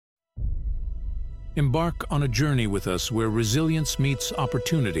Embark on a journey with us where resilience meets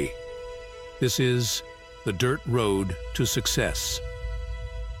opportunity. This is the Dirt Road to Success.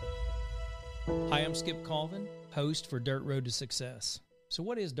 Hi, I'm Skip Colvin, host for Dirt Road to Success. So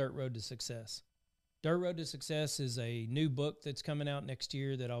what is Dirt Road to Success? Dirt Road to Success is a new book that's coming out next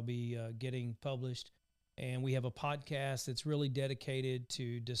year that I'll be getting published. And we have a podcast that's really dedicated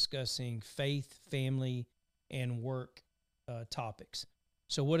to discussing faith, family, and work topics.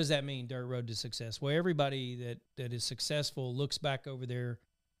 So what does that mean, Dirt Road to Success? Well, everybody that is successful looks back over their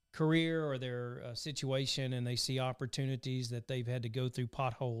career or their situation, and they see opportunities that they've had to go through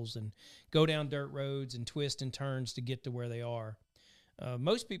potholes and go down dirt roads and twists and turns to get to where they are.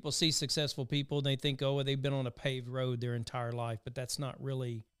 Most people see successful people and they think, oh, they've been on a paved road their entire life, but that's not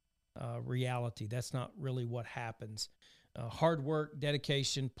really reality. That's not really what happens. Hard work,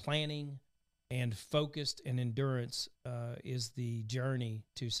 dedication, planning, and focused and endurance is the journey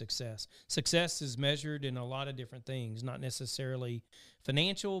to success. Success is measured in a lot of different things, not necessarily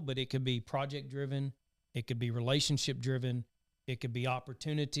financial, but it could be project-driven, it could be relationship-driven, it could be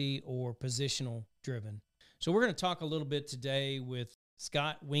opportunity or positional-driven. So we're going to talk a little bit today with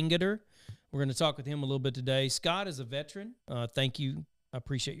Scott Wingerter. We're going to talk with him a little bit today. Scott is a veteran. Thank you. I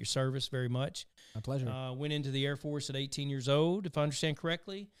appreciate your service very much. My pleasure. Went into the Air Force at 18 years old, if I understand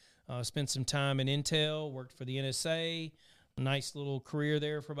correctly. Spent some time in Intel, worked for the NSA, a nice little career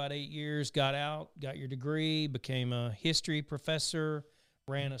there for about 8 years, got out, got your degree, became a history professor,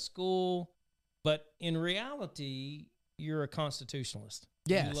 ran a school. But in reality, you're a constitutionalist.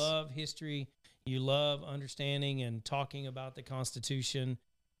 Yes. You love history. You love understanding and talking about the Constitution,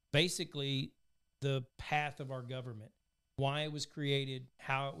 basically the path of our government, why it was created,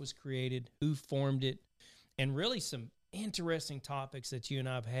 how it was created, who formed it, and really some interesting topics that you and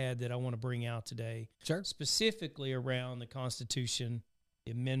I have had that I want to bring out today. Sure. Specifically around the Constitution,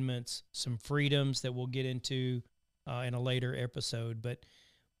 the amendments, some freedoms that we'll get into in a later episode. But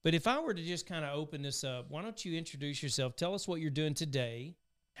if I were to just kind of open this up, why don't you introduce yourself? Tell us what you're doing today.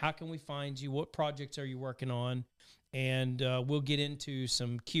 How can we find you? What projects are you working on? And we'll get into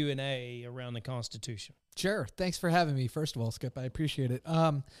some Q&A around the Constitution. Sure. Thanks for having me. First of all, Skip, I appreciate it.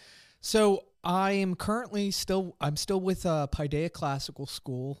 So I am currently still with Paideia Classical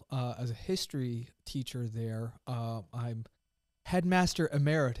School as a history teacher there. I'm headmaster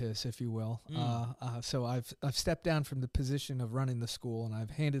emeritus, if you will. So I've stepped down from the position of running the school, and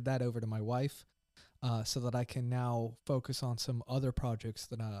I've handed that over to my wife so that I can now focus on some other projects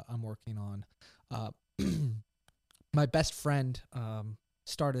that I'm working on. My best friend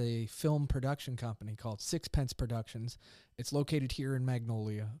started a film production company called Sixpence Productions. It's located here in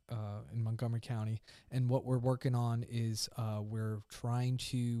Magnolia, in Montgomery County. And what we're working on is we're trying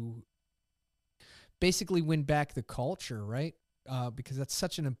to basically win back the culture, right? Because that's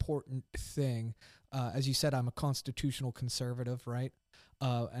such an important thing. As you said, I'm a constitutional conservative, right?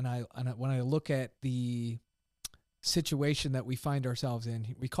 And when I look at the situation that we find ourselves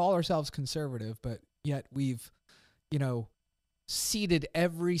in, we call ourselves conservative, but yet we've, ceded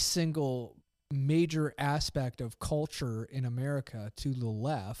every single major aspect of culture in America to the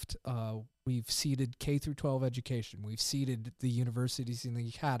left. We've ceded K through 12 education. We've ceded the universities and the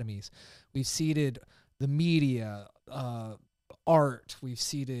academies. We've ceded the media, art. We've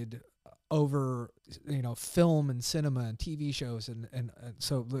ceded over, film and cinema and TV shows. And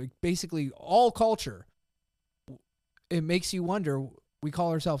so basically all culture. It makes you wonder, we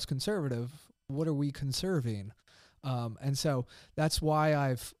call ourselves conservative. What are we conserving? And so that's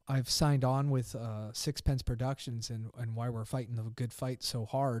why I've signed on with Sixpence Productions, and why we're fighting the good fight so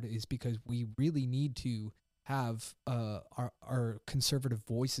hard is because we really need to have our conservative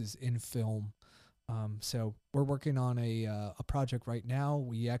voices in film. So we're working on a project right now.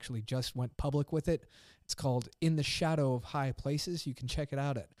 We actually just went public with it. It's called In the Shadow of High Places. You can check it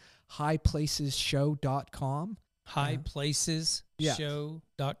out at highplacesshow.com.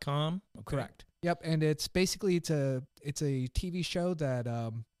 Highplacesshow.com. Okay. Correct. Yep, and it's basically it's a TV show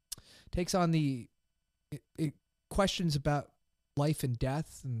that takes on the questions about life and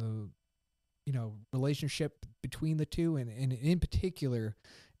death and the relationship between the two, and in particular,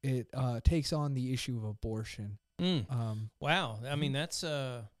 it takes on the issue of abortion. Wow, I mean it's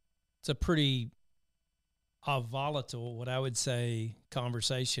a pretty volatile, what I would say,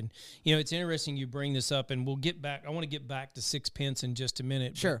 conversation. It's interesting you bring this up, and we'll get back. I want to get back to Sixpence in just a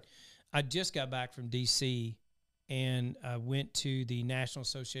minute. Sure. I just got back from D.C. and I went to the National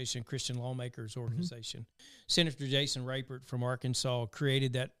Association of Christian Lawmakers organization. Senator Jason Rapert from Arkansas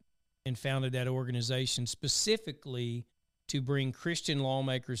created that and founded that organization specifically to bring Christian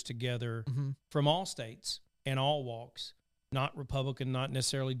lawmakers together from all states and all walks not Republican, not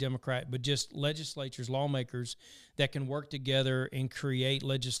necessarily Democrat, but just legislatures, lawmakers that can work together and create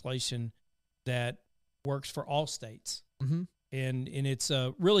legislation that works for all states. Mm-hmm. And it's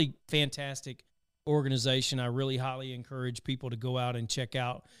a really fantastic organization. I really highly encourage people to go out and check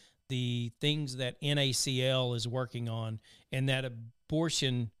out the things that NACL is working on, and that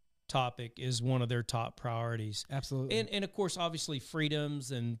abortion topic is one of their top priorities. Absolutely. And of course, obviously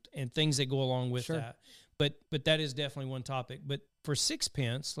freedoms and things that go along with Sure. that. But that is definitely one topic. But for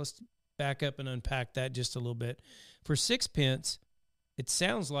sixpence, let's back up and unpack that just a little bit. For sixpence, it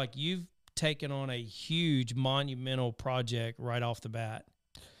sounds like you've taken on a huge monumental project right off the bat.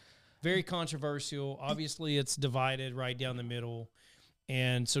 Very controversial. Obviously, it's divided right down the middle.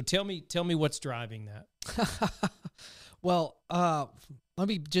 And so tell me what's driving that. Well, let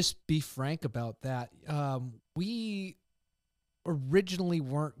me just be frank about that. We originally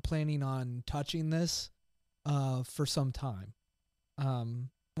weren't planning on touching this for some time.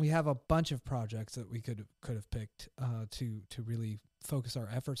 We have a bunch of projects that we could have picked to really focus our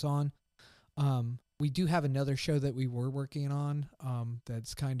efforts on. We do have another show that we were working on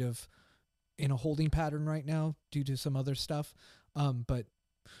that's kind of in a holding pattern right now due to some other stuff. But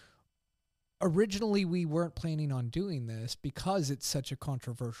originally we weren't planning on doing this because it's such a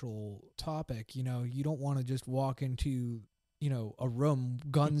controversial topic. You know, you don't want to just walk into, a room,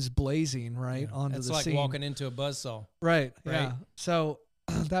 guns blazing, right? Yeah. Onto it's the like scene. walking into a buzzsaw. Right. Right. Yeah. So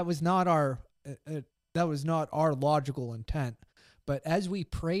that was not our logical intent. But as we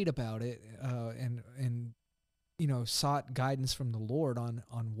prayed about it and sought guidance from the Lord on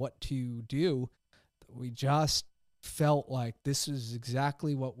what to do, we just felt like this is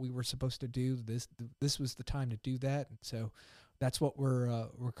exactly what we were supposed to do. This was the time to do that, and so that's what we're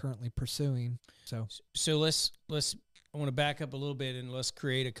currently pursuing. So I want to back up a little bit and let's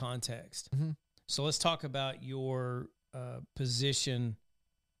create a context. Mm-hmm. So let's talk about your position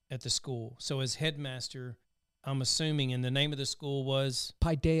at the school. So as headmaster, I'm assuming, and the name of the school was?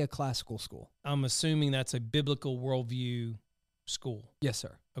 Paideia Classical School. I'm assuming that's a biblical worldview school. Yes,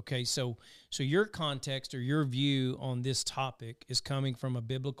 sir. Okay, so your context or your view on this topic is coming from a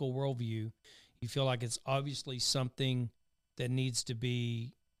biblical worldview. You feel like it's obviously something that needs to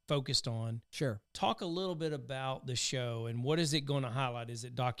be focused on. Sure. Talk a little bit about the show and what is it going to highlight? Is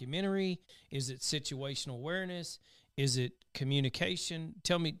it documentary? Is it situational awareness? Is it communication?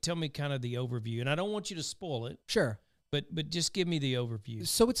 Tell me kind of the overview. And I don't want you to spoil it. Sure. But just give me the overview.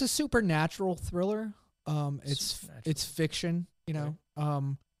 So it's a supernatural thriller. It's fiction,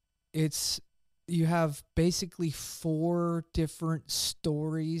 you have basically 4 different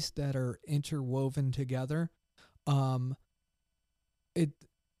stories that are interwoven together. It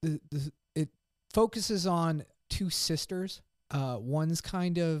focuses on 2 sisters. One's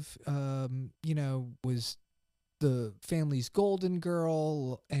kind of was the family's golden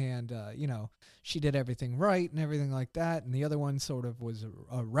girl, and she did everything right and everything like that, and the other one sort of was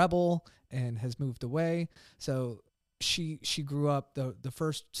a rebel and has moved away. So she grew up, the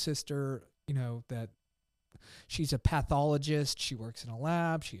first sister, that she's a pathologist, she works in a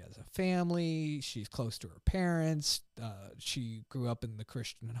lab, she has a family, she's close to her parents, she grew up in the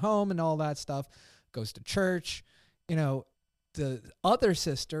Christian home and all that stuff, goes to church. The other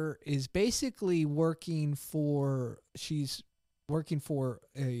sister is basically working for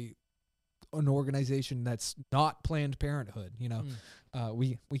an organization that's not Planned Parenthood.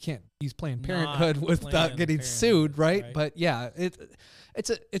 We can't use Planned Parenthood without getting sued, right? But yeah,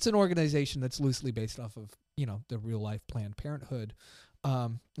 it's an organization that's loosely based off of the real life Planned Parenthood,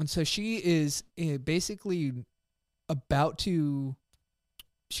 and so she is basically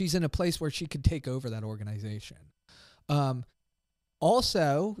she's in a place where she could take over that organization.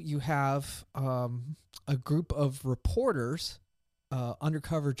 Also, you have a group of reporters,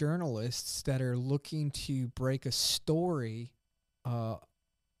 undercover journalists that are looking to break a story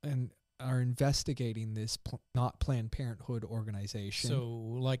and are investigating this not Planned Parenthood organization. So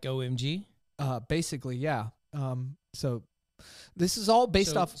like OMG? Basically, yeah. So this is all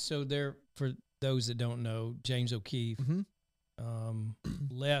based off... So there, for those that don't know, James O'Keefe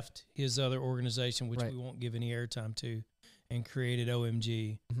left his other organization, which we won't give any airtime to, and created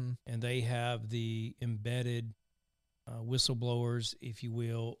OMG. And they have the embedded whistleblowers, if you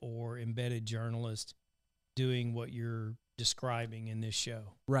will, or embedded journalists doing what you're describing in this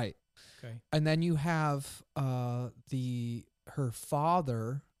show. Right. Okay. And then you have her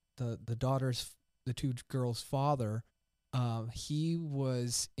father, the 2 girls' father. He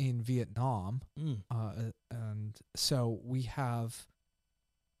was in Vietnam, and so we have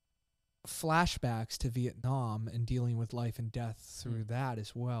flashbacks to Vietnam and dealing with life and death through that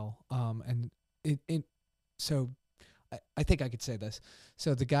as well. And so I think I could say this.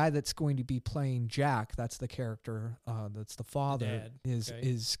 So the guy that's going to be playing Jack, that's the character, that's the father, Dad.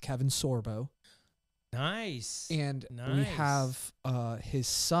 is Kevin Sorbo. Nice. And nice. we have his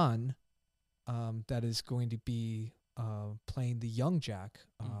son that is going to be playing the young Jack,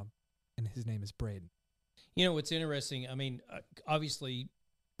 and his name is Braden. You know, what's interesting, I mean, obviously,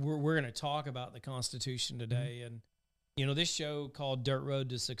 we're going to talk about the Constitution today. And, you know, this show called Dirt Road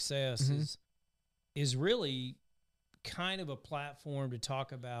to Success is really kind of a platform to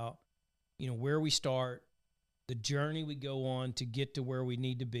talk about, you know, where we start, the journey we go on to get to where we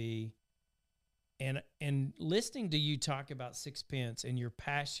need to be. And listening to you talk about sixpence and your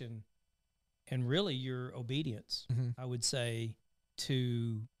passion and really your obedience, I would say,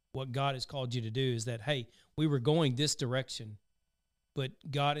 to what God has called you to do is that, hey, we were going this direction, but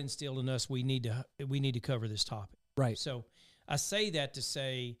God instilled in us we need to cover this topic. Right. So I say that to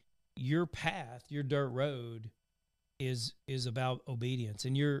say your path, your dirt road is about obedience.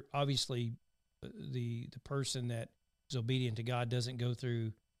 And you're obviously the person that is obedient to God doesn't go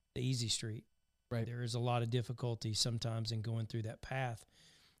through the easy street. Right. There is a lot of difficulty sometimes in going through that path.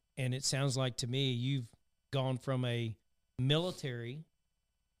 And it sounds like to me you've gone from a military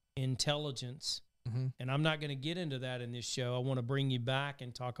intelligence, and I'm not going to get into that in this show. I want to bring you back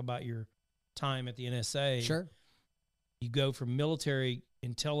and talk about your time at the NSA. Sure. You go from military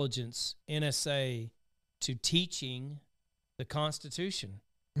intelligence, NSA, to teaching the Constitution,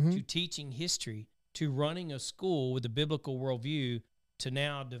 to teaching history, to running a school with a biblical worldview, to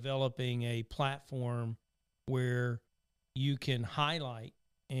now developing a platform where you can highlight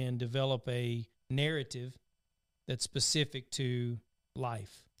and develop a narrative that's specific to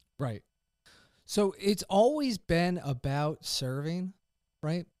life. Right. So it's always been about serving,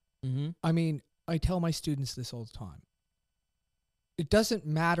 right? I mean, I tell my students this all the time. It doesn't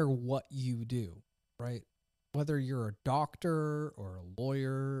matter what you do, right? Whether you're a doctor or a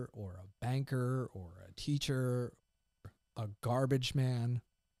lawyer or a banker or a teacher, a garbage man,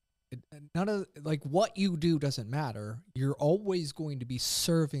 none of what you do doesn't matter. You're always going to be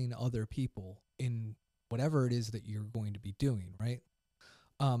serving other people in whatever it is that you're going to be doing, right?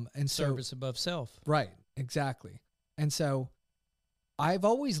 And so service above self. Right, exactly. And so I've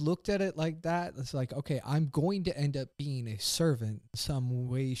always looked at it like that. It's like, okay, I'm going to end up being a servant in some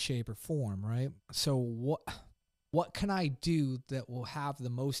way, shape, or form, right? So what can I do that will have the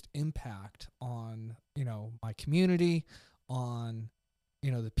most impact on, you know, my community, on,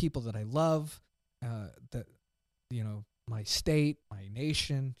 you know, the people that I love, that, you know, my state, my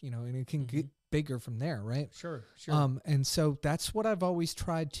nation, you know, and it can get bigger from there, right? Sure. And so that's what I've always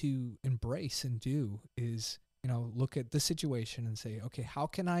tried to embrace and do is, you know, look at the situation and say, okay, how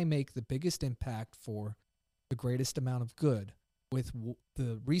can I make the biggest impact for the greatest amount of good with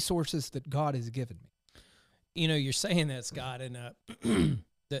the resources that God has given me? You know, you're saying that, Scott, and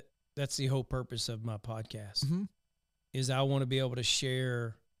that's the whole purpose of my podcast, is I want to be able to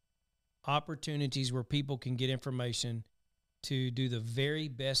share opportunities where people can get information to do the very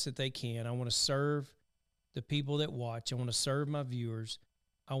best that they can. I want to serve the people that watch. I want to serve my viewers.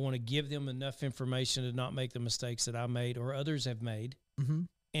 I want to give them enough information to not make the mistakes that I made or others have made,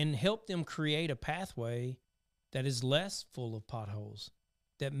 and help them create a pathway that is less full of potholes,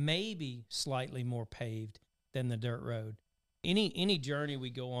 that may be slightly more paved than the dirt road. Any journey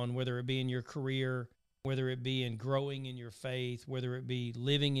we go on, whether it be in your career, whether it be in growing in your faith, whether it be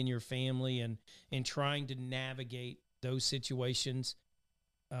living in your family and trying to navigate those situations,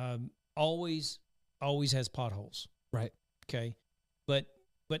 always has potholes. Right. Okay. But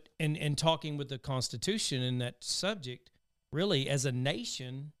talking with the Constitution and that subject, really as a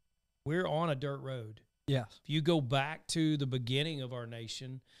nation, we're on a dirt road. Yeah. If you go back to the beginning of our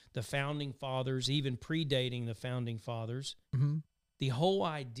nation, the founding fathers, even predating the founding fathers, the whole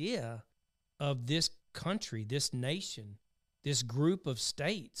idea of this country, this nation, this group of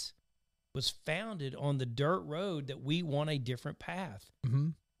states was founded on the dirt road that we want a different path.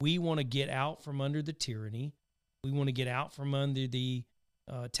 We want to get out from under the tyranny. We want to get out from under the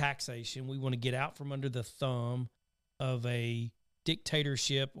taxation. We want to get out from under the thumb of a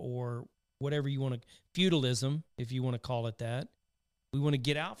dictatorship or whatever you want to, feudalism, if you want to call it that. We want to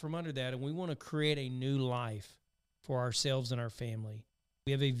get out from under that, and we want to create a new life for ourselves and our family.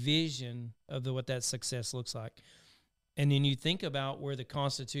 We have a vision of what that success looks like. And then you think about where the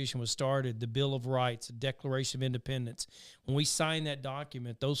Constitution was started, the Bill of Rights, the Declaration of Independence. When we signed that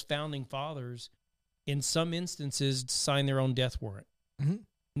document, those founding fathers, in some instances, signed their own death warrant.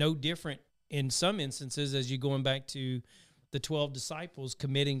 No different in some instances as you going back to the 12 disciples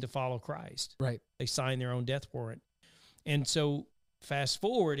committing to follow Christ. Right. They signed their own death warrant. And so fast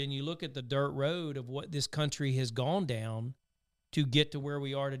forward and you look at the dirt road of what this country has gone down to get to where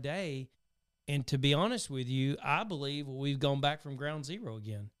we are today. And to be honest with you, I believe we've gone back from ground zero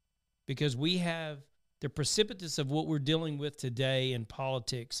again, because we have the precipitous of what we're dealing with today in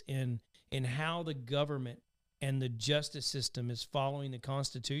politics and how the government and the justice system is following the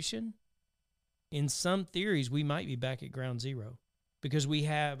Constitution. In some theories, we might be back at ground zero, because we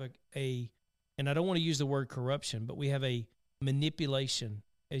have and I don't want to use the word corruption, but we have a manipulation,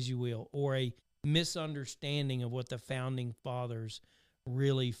 as you will, or a misunderstanding of what the founding fathers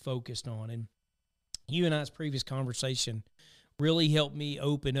really focused on. And you and I's previous conversation really helped me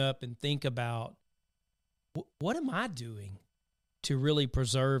open up and think about, what am I doing to really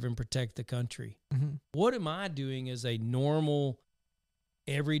preserve and protect the country? Mm-hmm. What am I doing as a normal,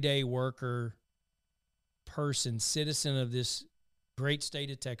 everyday worker, person, citizen of this great state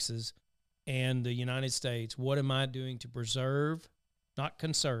of Texas and the United States? What am I doing to preserve, not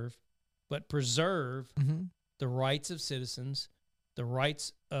conserve, but preserve Mm-hmm. the rights of citizens, the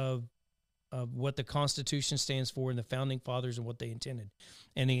rights of what the Constitution stands for and the founding fathers and what they intended?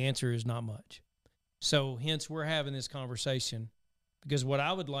 And the answer is not much. So hence we're having this conversation, because what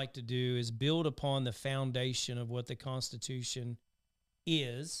I would like to do is build upon the foundation of what the Constitution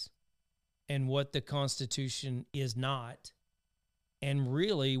is and what the Constitution is not, and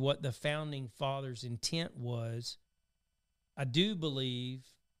really what the founding fathers' intent was. I do believe,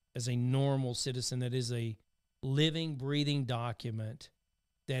 as a normal citizen, that is a living, breathing document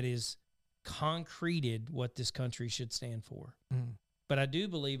that is concreted what this country should stand for. Mm. But I do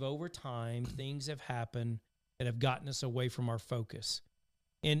believe over time things have happened that have gotten us away from our focus.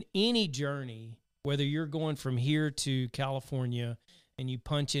 In any journey, whether you're going from here to California and you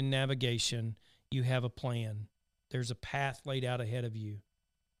punch in navigation, you have a plan. There's a path laid out ahead of you.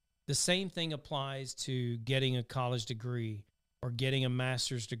 The same thing applies to getting a college degree or getting a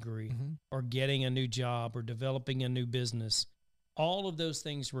master's degree Mm-hmm. or getting a new job or developing a new business. All of those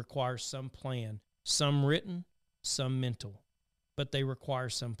things require some plan, some written, some mental, but they require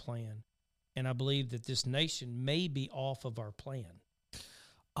some plan. And I believe that this nation may be off of our plan.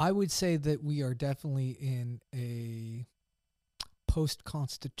 I would say that we are definitely in a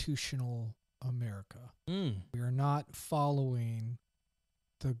post-constitutional America. We are not following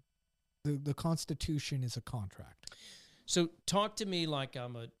the Constitution is a contract. So talk to me like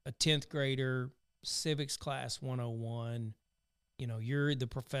I'm a 10th grader, civics class 101. You know, you're the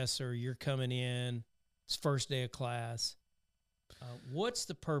professor, you're coming in, it's first day of class. What's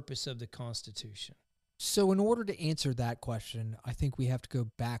the purpose of the Constitution? So in order to answer that question, I think we have to go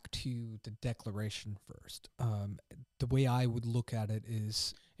back to the Declaration first. The way I would look at it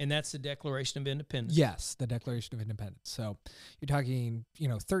is... And that's the Declaration of Independence. Yes, the Declaration of Independence. So you're talking,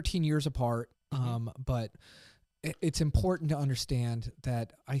 13 years apart, but it's important to understand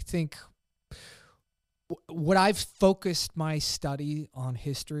that I think what I've focused my study on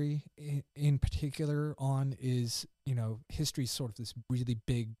history in particular on is, history is sort of this really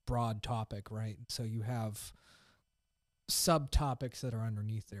big, broad topic, right? So you have subtopics that are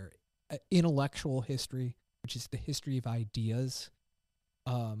underneath there. Intellectual history, which is the history of ideas.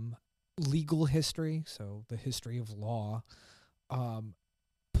 Legal history, so the history of law,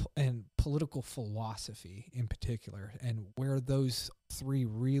 and political philosophy in particular. And where those three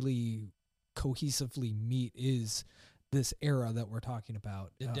really cohesively meet is this era that we're talking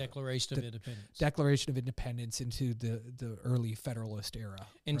about. The Declaration of Independence. Declaration of Independence into the early Federalist era.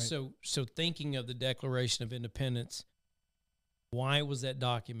 And right? so thinking of the Declaration of Independence, why was that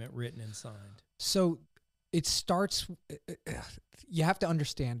document written and signed? So it starts, you have to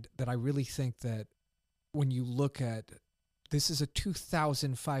understand that I really think that when you look at, this is a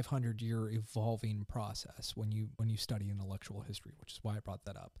 2,500 year evolving process when you study intellectual history, which is why I brought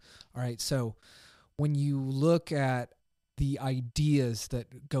that up. All right. So when you look at the ideas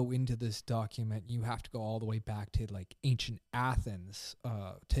that go into this document, you have to go all the way back to like ancient Athens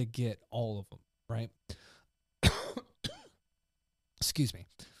to get all of them, right? Excuse me.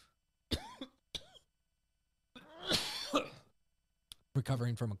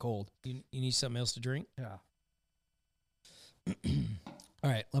 Recovering from a cold. You need something else to drink? Yeah. All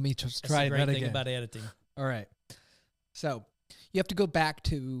right, let me just That's try the that great thing again. about editing. All right. So you have to go back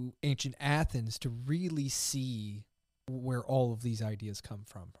to ancient Athens to really see where all of these ideas come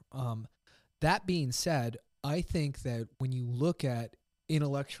from. That being said, I think that when you look at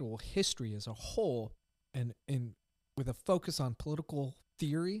intellectual history as a whole and with a focus on political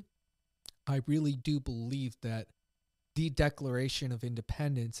theory, I really do believe that the Declaration of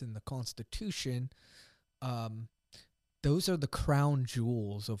Independence and the Constitution those are the crown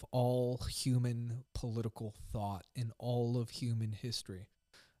jewels of all human political thought in all of human history.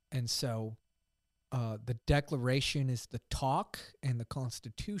 And so the Declaration is the talk and the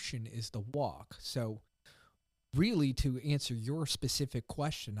Constitution is the walk. So really, to answer your specific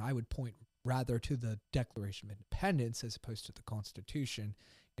question, I would point rather to the Declaration of Independence as opposed to the Constitution.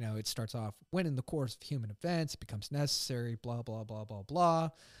 You know, it starts off, when in the course of human events it becomes necessary, blah, blah, blah, blah, blah.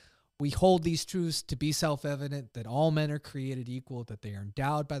 We hold these truths to be self-evident, that all men are created equal, that they are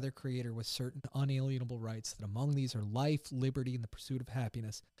endowed by their Creator with certain unalienable rights, that among these are life, liberty, and the pursuit of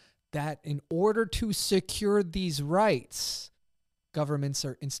happiness, that in order to secure these rights, governments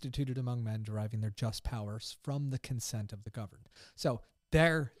are instituted among men, deriving their just powers from the consent of the governed. So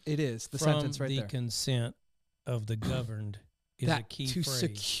there it is, the sentence right there. From the consent of the governed is that a key to phrase.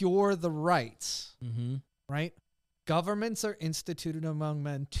 secure the rights, Mm-hmm. right? Governments are instituted among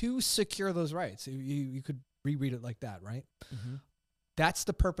men to secure those rights. You could reread it like that, right? Mm-hmm. That's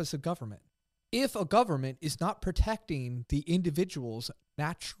the purpose of government. If a government is not protecting the individual's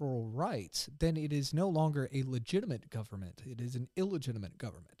natural rights, then it is no longer a legitimate government. It is an illegitimate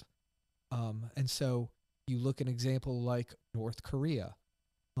government. And so you look at an example like North Korea.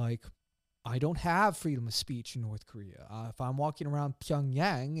 Like, I don't have freedom of speech in North Korea. If I'm walking around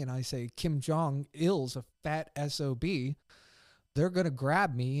Pyongyang and I say Kim Jong-il's a fat SOB, they're going to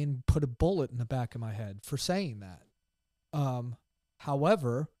grab me and put a bullet in the back of my head for saying that.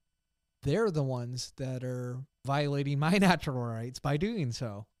 However, they're the ones that are violating my natural rights by doing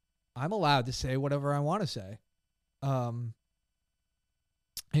so. I'm allowed to say whatever I want to say.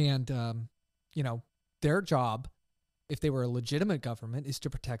 You know, their job, if they were a legitimate government, is to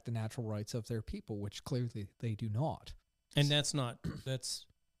protect the natural rights of their people, which clearly they do not. And that's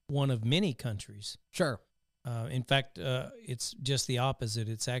one of many countries. Sure. In fact, it's just the opposite.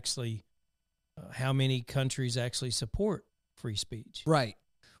 It's actually how many countries actually support free speech. Right.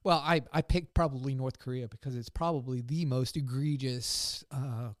 Well, I picked probably North Korea because it's probably the most egregious,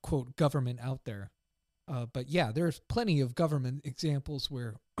 quote, government out there. But yeah, there's plenty of government examples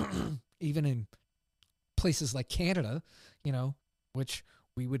where even in places like Canada, you know, which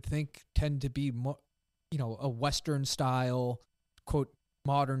we would think tend to be, you know, a Western style, quote,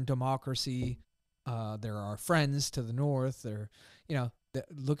 modern democracy. There are friends to the north. They're, you know,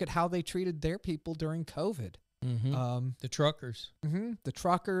 look at how they treated their people during COVID. Mm-hmm. The truckers. Mm-hmm. The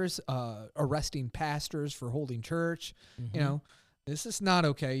truckers, arresting pastors for holding church. Mm-hmm. You know, this is not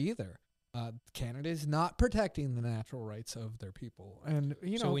okay either. Canada is not protecting the natural rights of their people. And,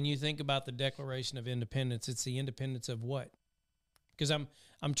 you know. So when you think about the Declaration of Independence, it's the independence of what? Because I'm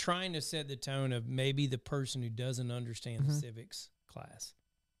trying to set the tone of maybe the person who doesn't understand the civics class.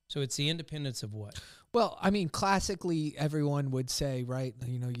 So it's the independence of what? Well, I mean, classically, everyone would say, right,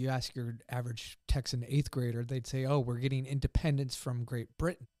 you know, you ask your average Texan 8th grader, they'd say, oh, we're getting independence from Great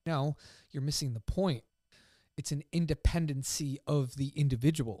Britain. No, you're missing the point. It's an independency of the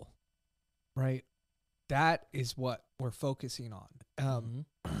individual, right? That is what we're focusing on.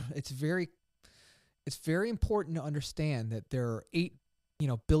 It's very important to understand that there are 8,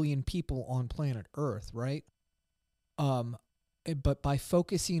 billion people on planet Earth, right? But by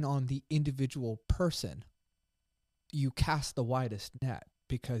focusing on the individual person, you cast the widest net,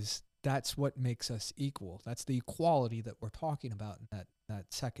 because that's what makes us equal. That's the equality that we're talking about in that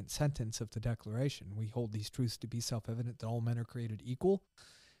second sentence of the Declaration. We hold these truths to be self-evident, that all men are created equal.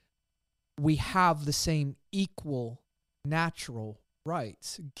 We have the same equal natural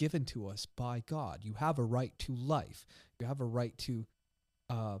rights given to us by God. You have a right to life. You have a right to,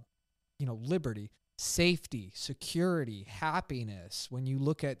 liberty, safety, security, happiness. When you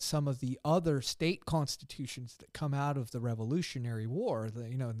look at some of the other state constitutions that come out of the Revolutionary War,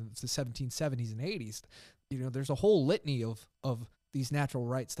 in the 1770s and 80s, there's a whole litany of these natural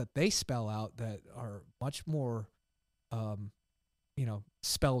rights that they spell out that are much more,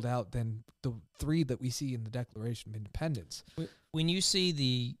 spelled out than the 3 that we see in the Declaration of Independence. When you see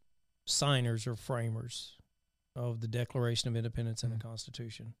the signers or framers of the Declaration of Independence and the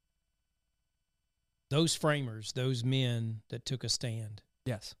Constitution, those framers, those men that took a stand,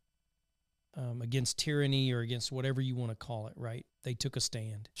 yes, against tyranny or against whatever you want to call it, right? They took a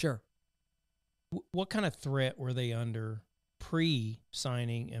stand. Sure. What kind of threat were they under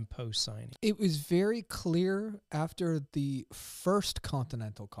pre-signing and post-signing? It was very clear after the First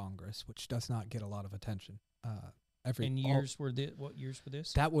Continental Congress, which does not get a lot of attention. What years were this?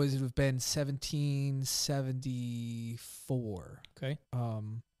 That would have been 1774. Okay.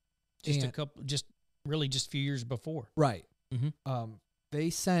 Just a few years before. Right. Mm-hmm.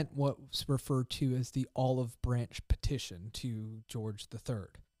 They sent what was referred to as the Olive Branch Petition to George III.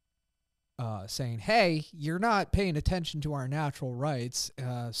 saying, hey, you're not paying attention to our natural rights,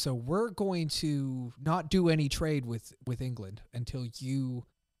 so we're going to not do any trade with England until you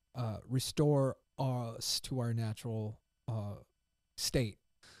restore us to our natural state.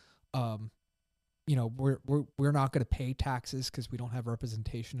 We're not going to pay taxes because we don't have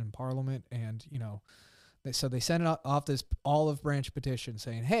representation in Parliament, and so they sent off this olive branch petition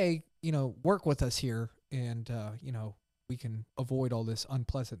saying, hey, work with us here, and we can avoid all this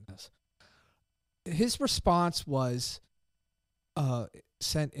unpleasantness. His response was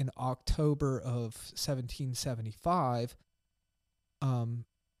sent in October of 1775.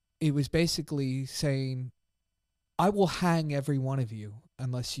 It was basically saying, I will hang every one of you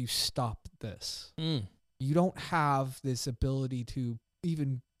unless you stop this. You don't have this ability to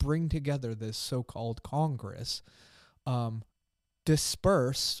even bring together this so-called Congress.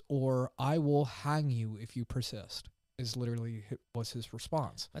 Disperse, or I will hang you if you persist, is literally was his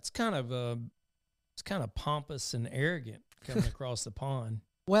response. That's kind of it's kind of pompous and arrogant coming across the pond.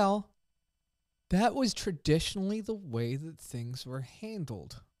 Well, that was traditionally the way that things were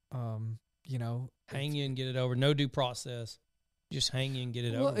handled. Hang you and get it over. No due process. Just hang you and get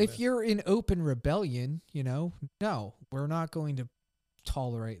it over. Well, if you're in open rebellion, no, we're not going to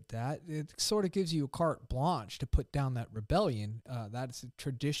tolerate that. It sort of gives you a carte blanche to put down that rebellion. That's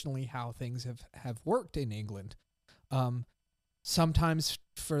traditionally how things have worked in England. Sometimes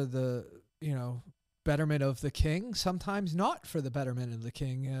for the, betterment of the king, sometimes not for the betterment of the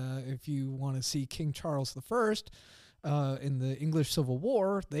king. If you want to see King Charles I in the English Civil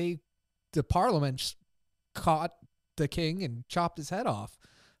War, the Parliament caught the king and chopped his head off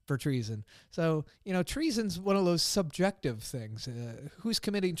for treason. So, treason's one of those subjective things. Who's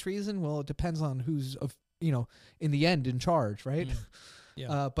committing treason? Well, it depends on who's, in the end in charge, right?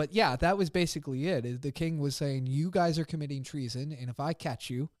 Yeah. But yeah, that was basically it. The king was saying, you guys are committing treason, and if I catch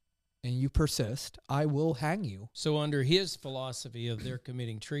you and you persist, I will hang you. So under his philosophy of their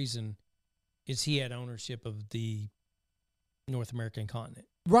committing treason, is he had ownership of the North American continent?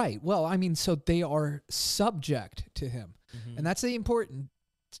 Right. Well, so they are subject to him. Mm-hmm. And that's the important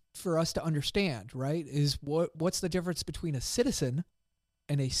for us to understand, right? Is what's the difference between a citizen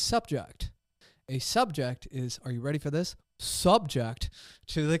and a subject? A subject is, are you ready for this? Subject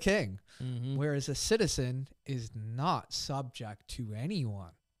to the king. Mm-hmm. Whereas a citizen is not subject to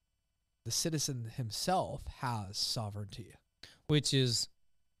anyone. The citizen himself has sovereignty. Which is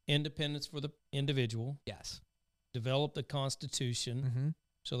independence for the individual. Yes. Develop the Constitution Mm-hmm.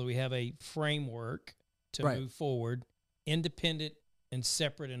 so that we have a framework to Right. move forward, independent and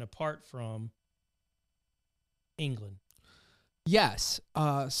separate and apart from England. Yes.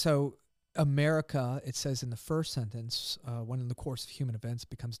 So America, it says in the first sentence, when in the course of human events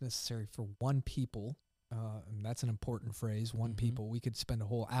becomes necessary for one people, and that's an important phrase, one Mm-hmm. people. We could spend a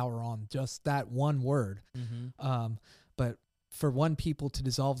whole hour on just that one word. Mm-hmm. But for one people to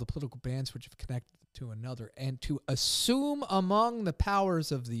dissolve the political bands which have connected to another, and to assume among the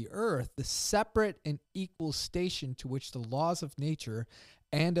powers of the earth the separate and equal station to which the laws of nature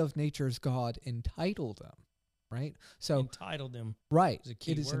and of nature's God entitle them, right? So Entitled them. right, is a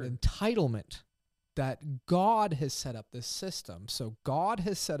key it is word. an entitlement that God has set up this system. So God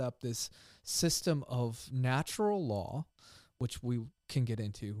has set up this system of natural law, which we can get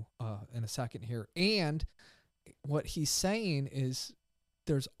into in a second here. And what he's saying is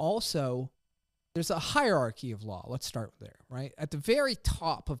there's a hierarchy of law. Let's start there, right? At the very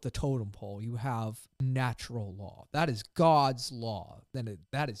top of the totem pole, you have natural law. That is God's law.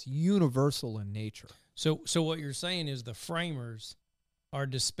 That is universal in nature. So what you're saying is the framers are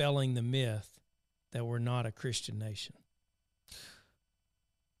dispelling the myth that we're not a Christian nation.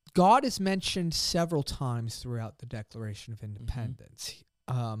 God is mentioned several times throughout the Declaration of Independence.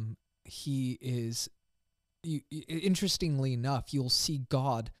 He is, interestingly enough, you'll see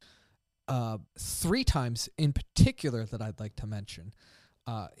God 3 times in particular that I'd like to mention.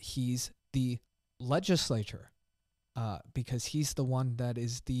 He's the legislature, because he's the one that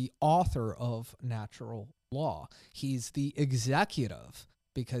is the author of natural law. He's the executive,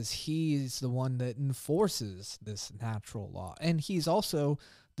 because he's the one that enforces this natural law. And he's also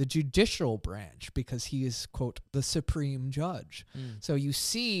the judicial branch, because he is, quote, the supreme judge. So you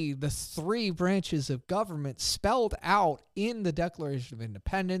see the 3 branches of government spelled out in the Declaration of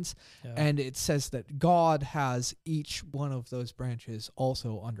Independence, and it says that God has each one of those branches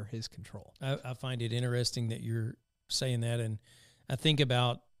also under his control. I find it interesting that you're saying that, and I think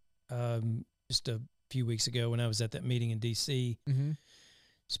about just a few weeks ago when I was at that meeting in D.C.,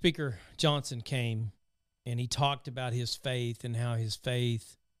 Speaker Johnson came, and he talked about his faith and how his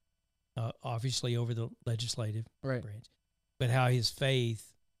faith, obviously over the legislative branch, but how his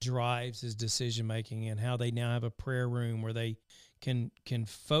faith drives his decision making, and how they now have a prayer room where they can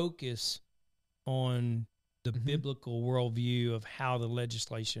focus on the biblical worldview of how the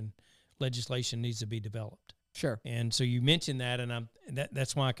legislation needs to be developed. Sure. And so you mentioned that, and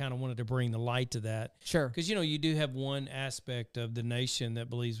that's why I kind of wanted to bring the light to that. Sure. Because, you do have one aspect of the nation that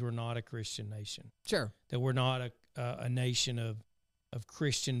believes we're not a Christian nation. Sure. That we're not a nation of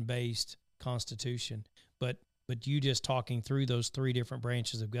Christian-based constitution. But you just talking through those three different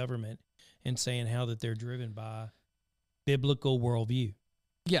branches of government and saying how that they're driven by biblical worldview.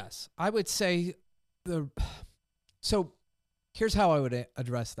 Yes. I would say so here's how I would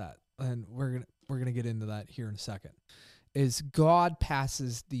address that. And we're going to get into that here in a second. Is God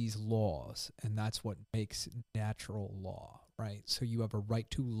passes these laws, and that's what makes natural law, right? So you have a right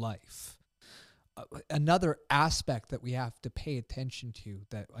to life. Another aspect that we have to pay attention to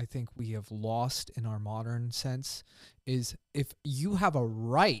that I think we have lost in our modern sense is if you have a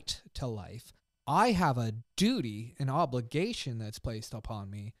right to life, I have a duty, an obligation that's placed upon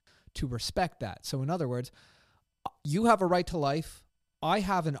me to respect that. So in other words, you have a right to life. I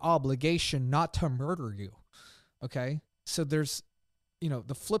have an obligation not to murder you. Okay? So there's,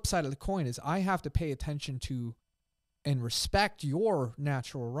 the flip side of the coin is I have to pay attention to and respect your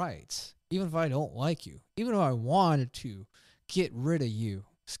natural rights, even if I don't like you, even if I wanted to get rid of you,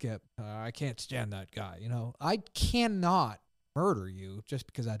 Skip. I can't stand that guy. I cannot murder you just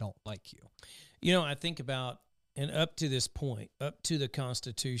because I don't like you. I think about, and up to this point, up to the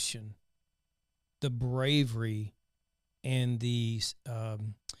Constitution, the bravery and the,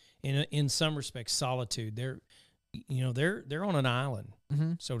 in some respects, solitude. They're on an island,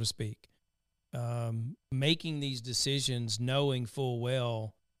 so to speak, making these decisions, knowing full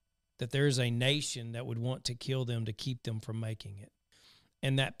well that there's a nation that would want to kill them to keep them from making it.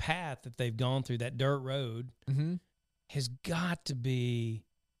 And that path that they've gone through, that dirt road, has got to be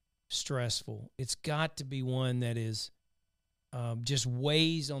stressful. It's got to be one that is just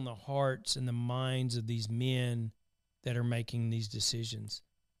weighs on the hearts and the minds of these men that are making these decisions.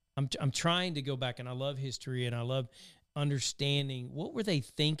 I'm trying to go back, and I love history, and I love understanding what were they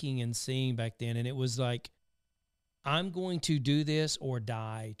thinking and seeing back then. And it was like, I'm going to do this or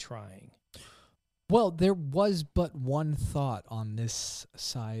die trying. Well, there was but one thought on this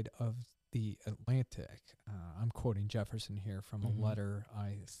side of the Atlantic. I'm quoting Jefferson here from a letter.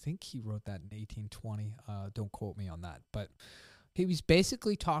 I think he wrote that in 1820. Don't quote me on that. But he was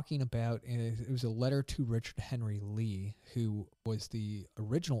basically talking about, it was a letter to Richard Henry Lee, who was the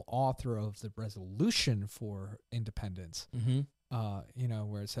original author of the Resolution for Independence,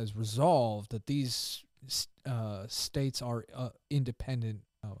 where it says, resolved that these states are independent.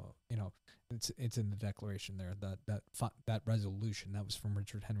 It's in the Declaration there, that resolution. That was from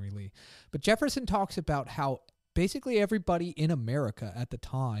Richard Henry Lee. But Jefferson talks about how basically everybody in America at the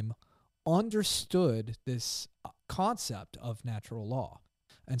time understood this concept of natural law.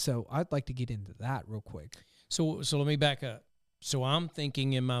 And so I'd like to get into that real quick. So let me back up. So I'm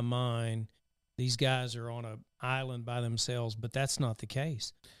thinking in my mind, these guys are on an island by themselves, but that's not the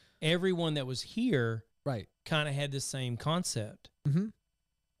case. Everyone that was here kind of had the same concept.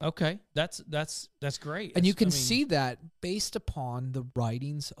 Okay, that's great. And you can see that based upon the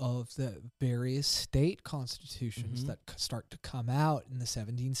writings of the various state constitutions that start to come out in the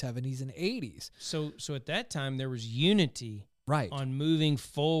 1770s and 80s. So at that time, there was unity on moving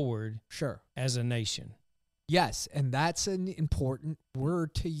forward as a nation. Yes, and that's an important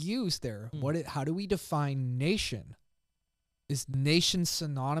word to use there. How do we define nation? Is nation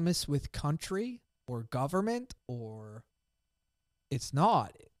synonymous with country or government, or it's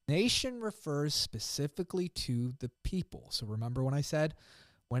not? Nation refers specifically to the people. So remember when I said,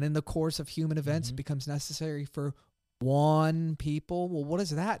 when in the course of human events it becomes necessary for one people? Well, what does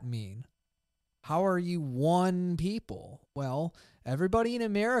that mean? How are you one people? Well, everybody in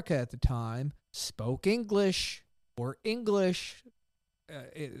America at the time spoke English or English.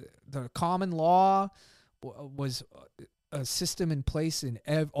 The common law was a system in place in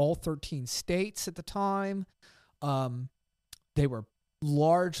all 13 states at the time. They were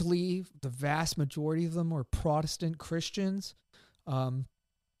largely, the vast majority of them were Protestant Christians, and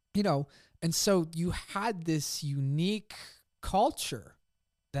so you had this unique culture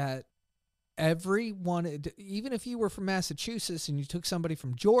that everyone, even if you were from Massachusetts and you took somebody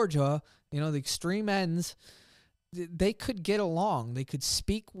from Georgia, the extreme ends, they could get along. They could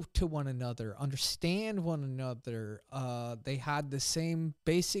speak to one another, understand one another. They had the same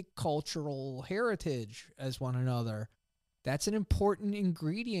basic cultural heritage as one another. That's an important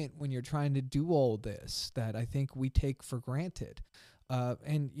ingredient when you're trying to do all this that I think we take for granted.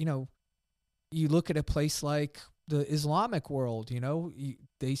 And you look at a place like the Islamic world,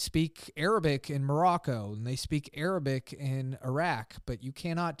 they speak Arabic in Morocco and they speak Arabic in Iraq, but you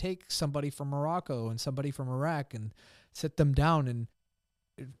cannot take somebody from Morocco and somebody from Iraq and sit them down and,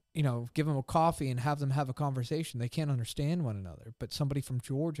 give them a coffee and have them have a conversation. They can't understand one another. But somebody from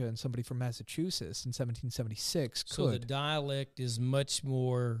Georgia and somebody from Massachusetts in 1776 could. So the dialect is much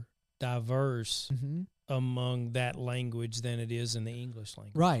more diverse among that language than it is in the English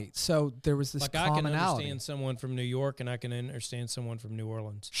language. Right. So there was this commonality. I can understand someone from New York and I can understand someone from New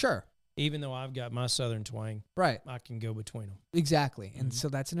Orleans. Sure. Even though I've got my Southern twang. Right. I can go between them. Exactly. And so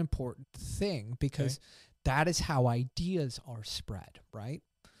that's an important thing because that is how ideas are spread, right?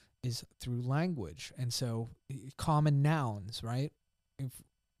 Is through language. And so common nouns, right? If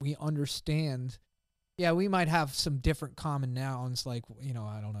we understand, we might have some different common nouns like,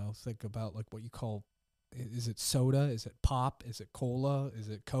 I don't know, think about like what you call, is it soda? Is it pop? Is it cola? Is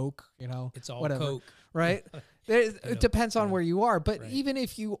it Coke? It's all whatever, Coke. Right? It depends on where you are. But right. even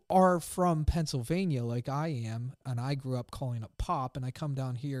if you are from Pennsylvania like I am, and I grew up calling it pop, and I come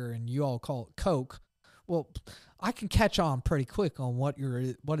down here and you all call it Coke, well, I can catch on pretty quick on what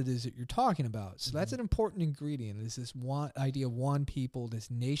it is that you're talking about. So that's an important ingredient, is this one idea of one people, this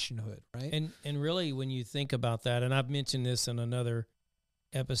nationhood, right? And really, when you think about that, and I've mentioned this in another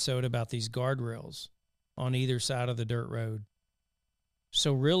episode about these guardrails on either side of the dirt road.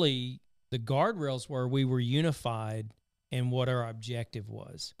 So really, the guardrails were we were unified in what our objective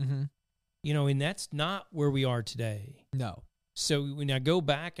was. And that's not where we are today. No. So when I go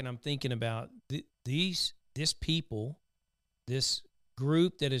back and I'm thinking about this people, this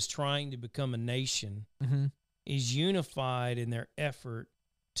group that is trying to become a nation, is unified in their effort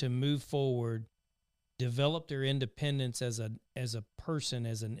to move forward, develop their independence as a person,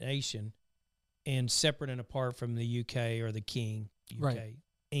 as a nation, and separate and apart from the UK or the king, UK, right.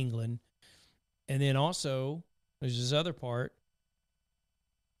 England. And then also, there's this other part,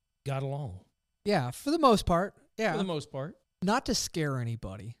 got along. Yeah, for the most part. Yeah. For the most part. Not to scare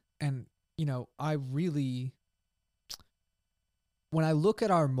anybody. And, I really, when I look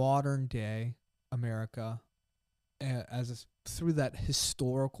at our modern day America through that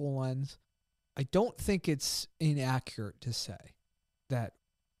historical lens, I don't think it's inaccurate to say that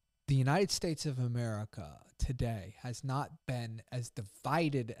the United States of America today has not been as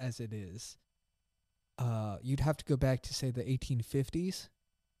divided as it is. You'd have to go back to, say, the 1850s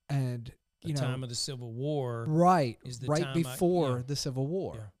and the time of the Civil War. Right. Is the right time before the Civil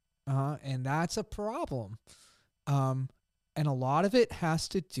War. Yeah. And that's a problem. And a lot of it has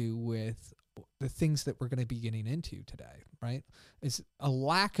to do with the things that we're going to be getting into today, right? Is a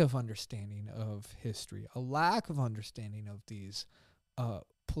lack of understanding of history, a lack of understanding of these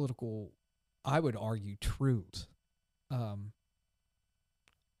political, I would argue, truths.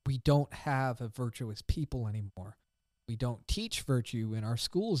 We don't have a virtuous people anymore. We don't teach virtue in our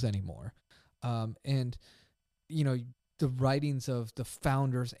schools anymore. And, the writings of the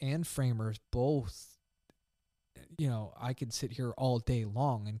founders and framers both, I could sit here all day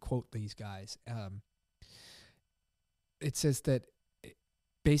long and quote these guys. It says that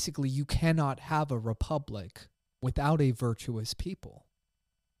basically you cannot have a republic without a virtuous people.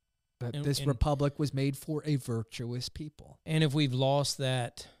 That this republic was made for a virtuous people. And if we've lost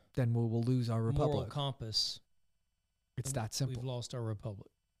that, then we will lose our republic. Moral compass. It's that simple. We've lost our republic.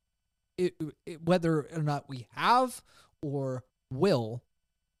 Whether or not we have or will,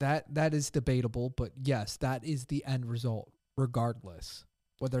 that is debatable. But yes, that is the end result, regardless.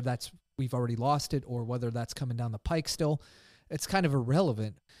 Whether that's we've already lost it or whether that's coming down the pike still, it's kind of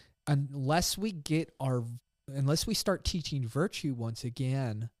irrelevant unless we start teaching virtue once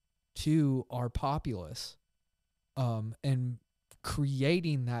again to our populace, and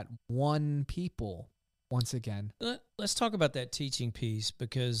creating that one people once again. Let's talk about that teaching piece,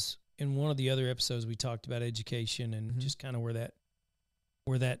 because in one of the other episodes we talked about education and just kind of where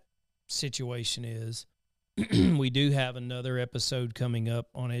that situation is. We do have another episode coming up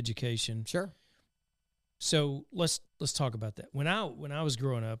on education. Sure. So let's talk about that. When I was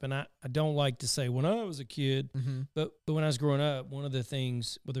growing up, and I don't like to say when I was a kid, but when I was growing up, one of the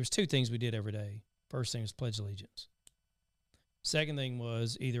things, there's two things we did every day. First thing was pledge allegiance. Second thing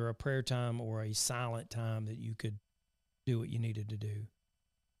was either a prayer time or a silent time that you could do what you needed to do.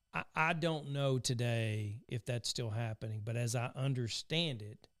 I don't know today if that's still happening, but as I understand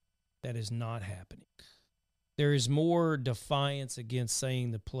it, that is not happening. There is more defiance against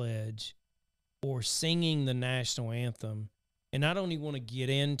saying the pledge or singing the national anthem. And I don't even want to get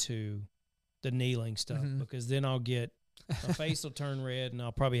into the kneeling stuff because then my face will turn red and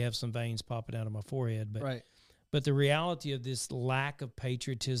I'll probably have some veins popping out of my forehead. But, right. But the reality of this lack of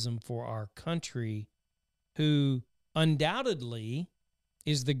patriotism for our country who undoubtedly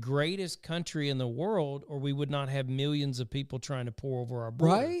is the greatest country in the world, or we would not have millions of people trying to pour over our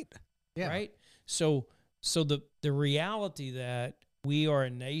border. Right? Yeah. Right? So the reality that we are a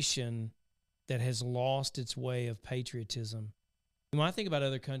nation that has lost its way of patriotism. When I think about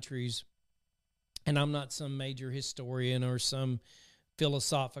other countries, and I'm not some major historian or some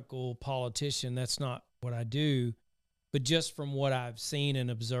philosophical politician, that's not what I do, but just from what I've seen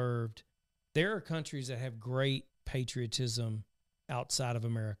and observed, there are countries that have great patriotism outside of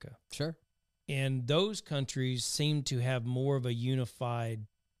America. Sure. And those countries seem to have more of a unified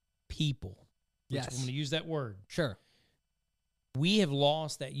people. Yes. I'm going to use that word. Sure. We have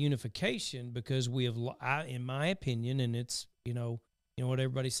lost that unification because we have, in my opinion, and it's, you know what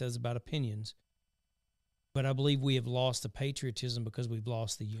everybody says about opinions, but I believe we have lost the patriotism because we've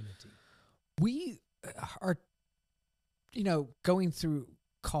lost the unity. We are, going through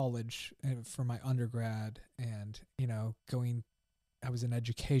college for my undergrad and, I was an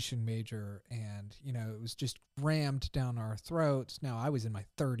education major and, it was just rammed down our throats. Now, I was in my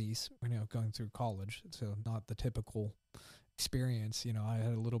 30s, going through college, so not the typical experience. I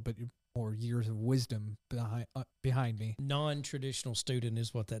had a little bit more years of wisdom behind me. Non-traditional student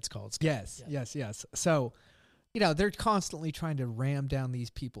is what that's called, Scott. Yes. So, they're constantly trying to ram down these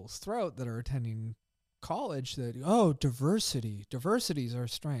people's throat that are attending college that, diversity is our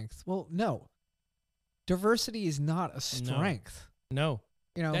strength. Well, no. Diversity is not a strength. No.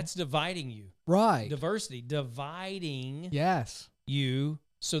 That's dividing you. Right. Diversity, dividing yes. you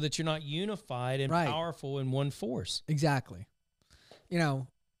so that you're not unified and powerful in one force. Exactly.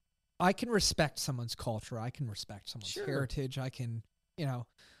 I can respect someone's culture. I can respect someone's heritage. I can,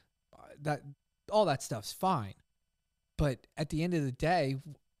 that all that stuff's fine. But at the end of the day,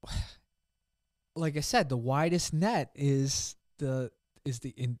 like I said, the widest net is the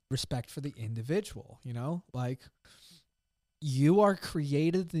respect for the individual, like you are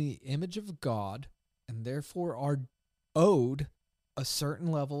created in the image of God and therefore are owed a certain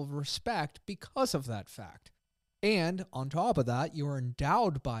level of respect because of that fact. And on top of that, you are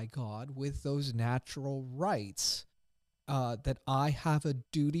endowed by God with those natural rights that I have a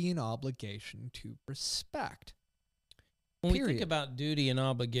duty and obligation to respect. When we think about duty and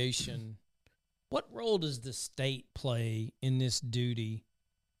obligation, what role does the state play in this duty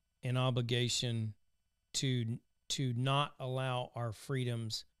and obligation to not allow our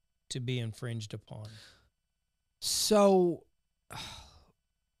freedoms to be infringed upon? So,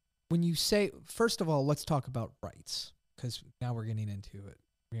 when you say, first of all, let's talk about rights, because now we're getting into it,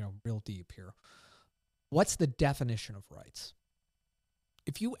 real deep here. What's the definition of rights?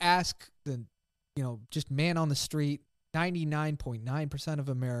 If you ask the, just man on the street, 99.9% of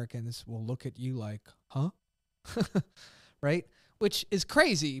Americans will look at you like, huh? Right? Which is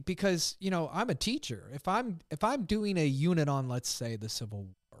crazy because, I'm a teacher. If I'm doing a unit on, let's say, the Civil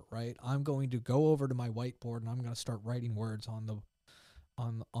War, right? I'm going to go over to my whiteboard and I'm going to start writing words on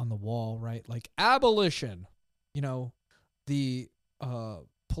the wall, right? Like abolition, the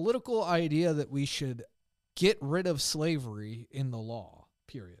political idea that we should get rid of slavery in the law,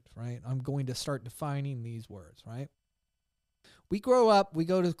 period, right? I'm going to start defining these words, right? We grow up, we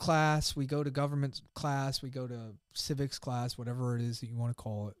go to class, we go to government class, we go to civics class, whatever it is that you want to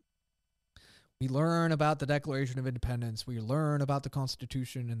call it. We learn about the Declaration of Independence. We learn about the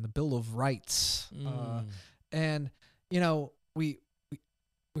Constitution and the Bill of Rights. And,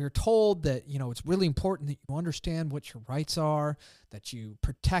 we're told that, it's really important that you understand what your rights are, that you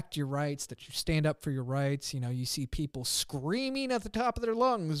protect your rights, that you stand up for your rights. You see people screaming at the top of their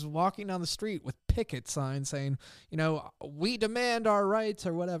lungs, walking down the street with picket signs saying, we demand our rights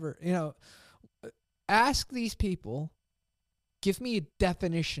or whatever. Ask these people, give me a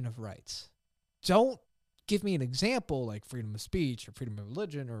definition of rights. Don't give me an example like freedom of speech or freedom of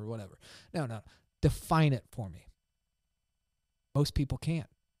religion or whatever. No. Define it for me. Most people can't.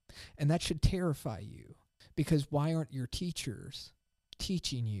 And that should terrify you, because why aren't your teachers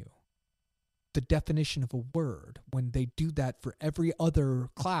teaching you the definition of a word when they do that for every other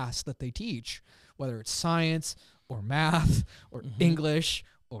class that they teach, whether it's science or math or English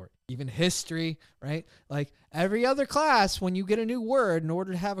or even history, right? Like every other class, when you get a new word, in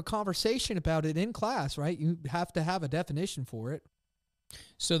order to have a conversation about it in class, right, you have to have a definition for it.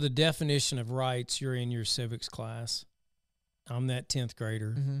 So the definition of rights, you're in your civics class. I'm that 10th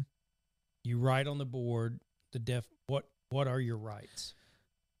grader. Mm-hmm. You write on the board what are your rights?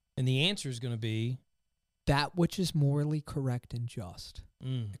 And the answer is going to be that which is morally correct and just.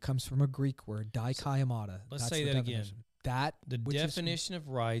 It comes from a Greek word, dikaiomata. Let's say that again. The definition of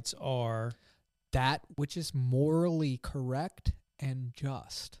rights are that which is morally correct and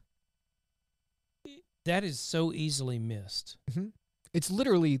just. That is so easily missed. Mm-hmm. It's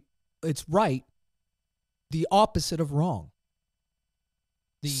literally, it's right, the opposite of wrong.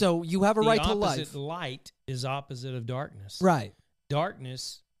 So you have a right to life. The opposite light is opposite of darkness. Right.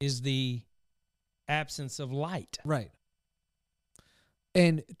 Darkness is the absence of light. Right.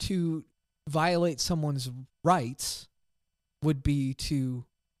 And to violate someone's rights would be to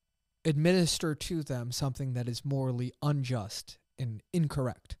administer to them something that is morally unjust and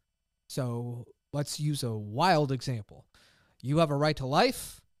incorrect. So let's use a wild example. You have a right to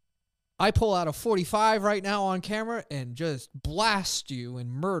life. I pull out a 45 right now on camera and just blast you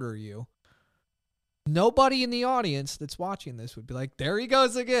and murder you. Nobody in the audience that's watching this would be like, there he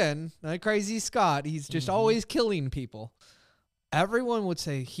goes again, that crazy Scott. He's just always killing people. Everyone would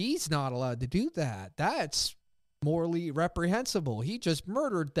say, he's not allowed to do that. That's morally reprehensible. He just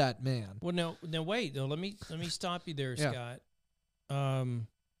murdered that man. Well, no, wait. Though, let me stop you there, Scott.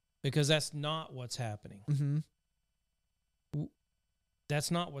 Because that's not what's happening. Mm-hmm. That's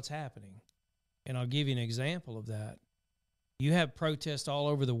not what's happening. And I'll give you an example of that. You have protests all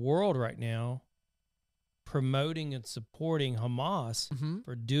over the world right now promoting and supporting Hamas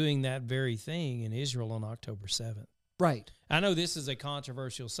for doing that very thing in Israel on October 7th. Right. I know this is a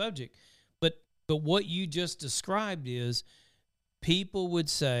controversial subject, but what you just described is people would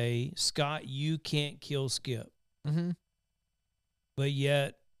say, Scott, you can't kill Skip. Mm-hmm. But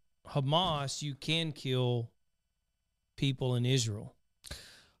yet Hamas, you can kill people in Israel.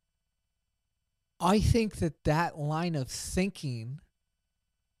 I think that line of thinking,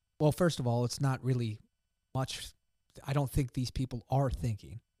 well, first of all, it's not really much. I don't think these people are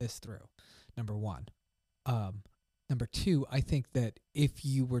thinking this through, number one. Number two, I think that if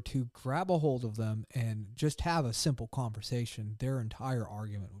you were to grab a hold of them and just have a simple conversation, their entire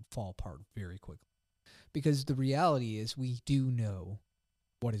argument would fall apart very quickly. Because the reality is we do know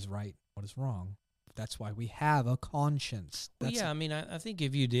what is right, what is wrong. That's why we have a conscience. Well, yeah, I mean, I think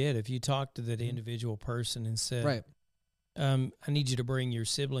if you talked to that individual person and said, right, I need you to bring your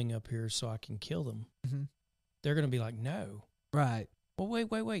sibling up here so I can kill them, they're going to be like, no. Right. Well,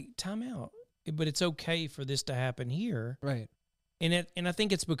 wait, time out. But it's okay for this to happen here. Right. And I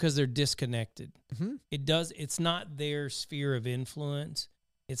think it's because they're disconnected. Mm-hmm. It's not their sphere of influence.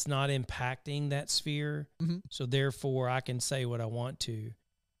 It's not impacting that sphere. Mm-hmm. So therefore I can say what I want to.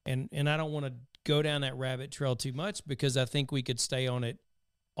 And I don't want to go down that rabbit trail too much because I think we could stay on it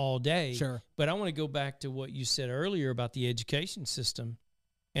all day. Sure. But I want to go back to what you said earlier about the education system.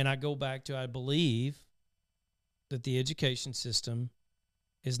 And I go back to, I believe that the education system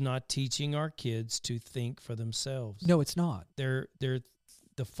is not teaching our kids to think for themselves. No, it's not. They're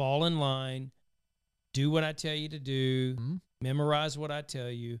the fall in line, do what I tell you to do, memorize what I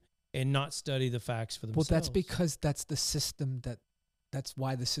tell you, and not study the facts for themselves. Well, that's because that's the system that's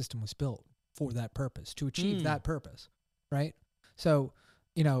why the system was built, for that purpose, to achieve that purpose, right? So,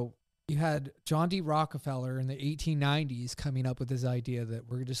 you had John D. Rockefeller in the 1890s coming up with this idea that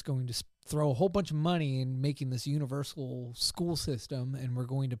we're just going to throw a whole bunch of money in making this universal school system, and we're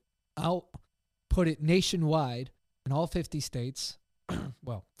going to output it nationwide in all 50 states.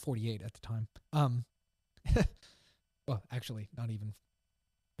 Well, 48 at the time. Well, actually, not even.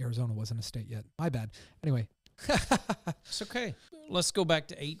 Arizona wasn't a state yet. My bad. Anyway. It's okay. Let's go back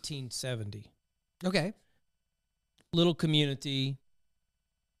to 1870. Okay. Little community,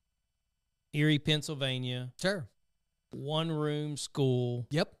 Erie, Pennsylvania. Sure. One room school.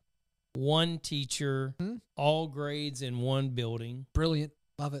 Yep. One teacher, all grades in one building. Brilliant.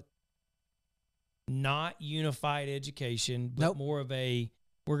 Love it. Not unified education, but Nope. more of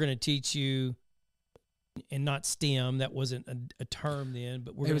we're going to teach you, and not STEM. That wasn't a term then,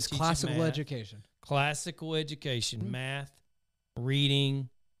 but It was classical education. Classical education, math, reading,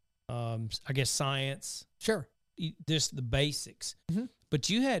 I guess science. Sure. Just the basics. Mm-hmm. But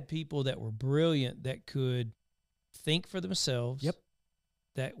you had people that were brilliant that could think for themselves. Yep.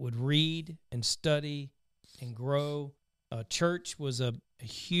 That would read and study and grow. Church was a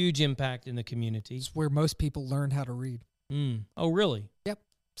huge impact in the community. It's where most people learned how to read. Oh, really? Yep.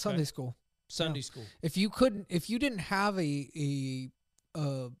 Sunday school. Sunday school. If you didn't have this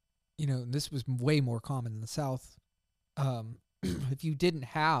was way more common in the South. If you didn't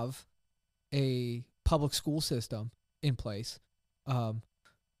have a public school system in place,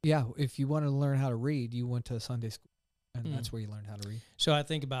 if you wanted to learn how to read, you went to Sunday school, and that's where you learned how to read. So I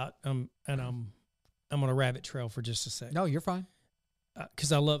think about, and I'm on a rabbit trail for just a second. No, you're fine.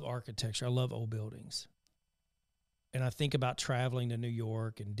 Because I love architecture. I love old buildings. And I think about traveling to New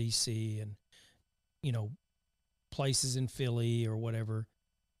York and D.C. and, places in Philly or whatever.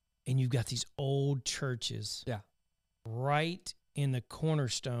 And you've got these old churches right in the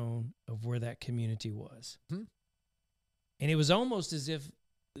cornerstone of where that community was. Mm-hmm. And it was almost as if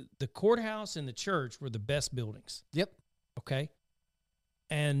the courthouse and the church were the best buildings. Yep. Okay.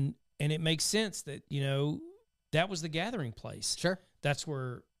 And it makes sense that, that was the gathering place. Sure. That's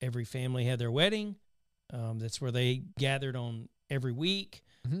where every family had their wedding. That's where they gathered on every week.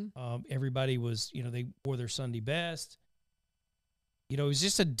 Mm-hmm. Everybody was, they wore their Sunday best. It was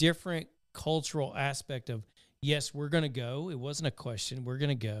just a different cultural aspect of, yes, we're going to go. It wasn't a question. We're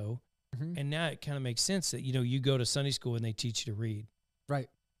going to go. Mm-hmm. And now it kind of makes sense that, you go to Sunday school and they teach you to read. Right.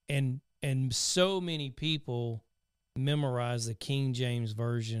 And so many people memorize the King James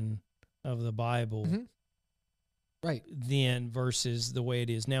version of the Bible. Mm-hmm. Right. Then versus the way it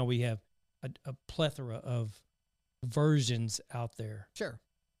is now. We have a plethora of versions out there. Sure.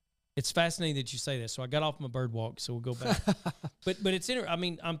 It's fascinating that you say that. So I got off my bird walk, so we'll go back. but it's interesting. I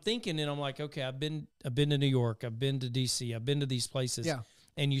mean, I'm thinking and I'm like, okay, I've been to New York, I've been to DC, I've been to these places. Yeah.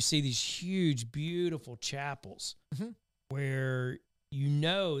 And you see these huge, beautiful chapels where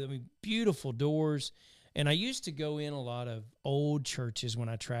beautiful doors. And I used to go in a lot of old churches when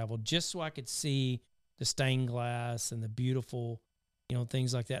I traveled just so I could see the stained glass and the beautiful,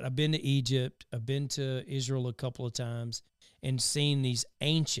 things like that. I've been to Egypt. I've been to Israel a couple of times and seen these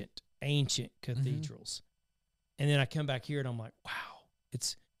ancient cathedrals. And then I come back here and I'm like, wow,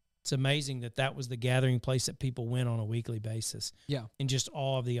 it's amazing that was the gathering place that people went on a weekly basis. Yeah. And just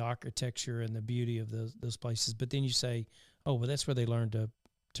all of the architecture and the beauty of those places. But then you say, oh, well, that's where they learned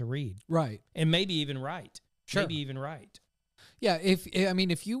to read. Right. And maybe even write. Sure. Maybe even write. Yeah, if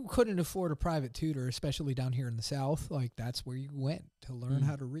you couldn't afford a private tutor, especially down here in the South, like that's where you went to learn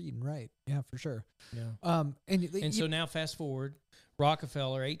how to read and write. Yeah, for sure. Yeah. So now fast forward,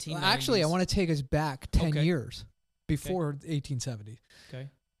 Rockefeller, 1890s. Well, actually, I want to take us back 10 years before 1870. Okay.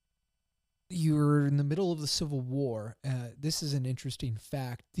 You were in the middle of the Civil War. This is an interesting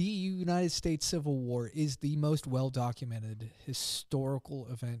fact. The United States Civil War is the most well-documented historical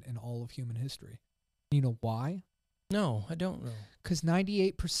event in all of human history. You know why? No, I don't know. Because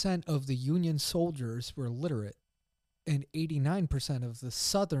 98% of the Union soldiers were literate, and 89% of the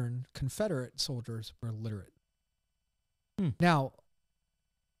Southern Confederate soldiers were literate. Now,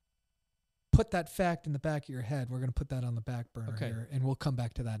 put that fact in the back of your head. We're going to put that on the back burner here, and we'll come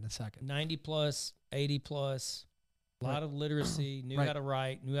back to that in a second. 90 plus, 80 plus, a lot of literacy, knew how to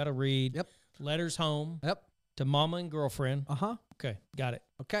write, knew how to read. Yep. Letters home. Yep. To mama and girlfriend. Uh-huh. Okay, got it.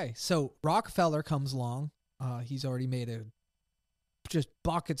 Okay, so Rockefeller comes along. He's already made just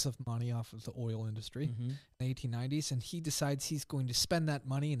buckets of money off of the oil industry in the 1890s, and he decides he's going to spend that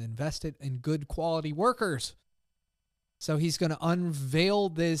money and invest it in good quality workers. So he's going to unveil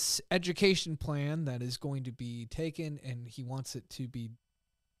this education plan that is going to be taken, and he wants it to be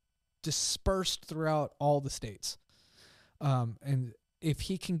dispersed throughout all the states. And if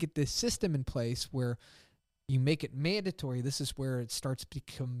he can get this system in place where you make it mandatory, this is where it starts to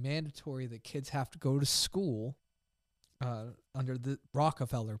become mandatory that kids have to go to school under the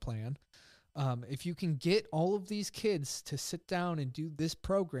Rockefeller plan. If you can get all of these kids to sit down and do this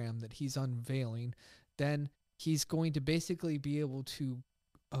program that he's unveiling, then he's going to basically be able to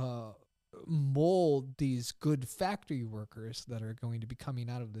mold these good factory workers that are going to be coming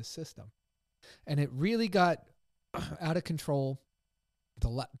out of this system. And it really got out of control.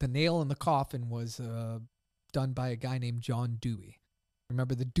 The nail in the coffin was done by a guy named John Dewey.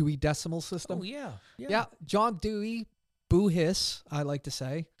 Remember the Dewey Decimal System? Oh, yeah. Yeah, John Dewey, boo hiss, I like to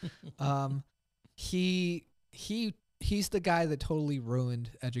say. He's the guy that totally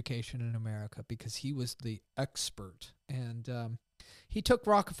ruined education in America because he was the expert. And he took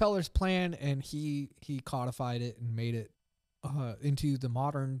Rockefeller's plan and he codified it and made it into the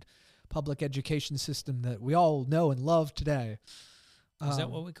modern public education system that we all know and love today. Is that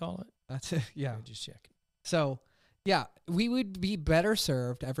what we call it? That's it, yeah. Okay, just checking. So, yeah, we would be better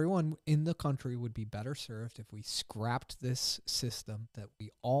served. Everyone in the country would be better served if we scrapped this system that we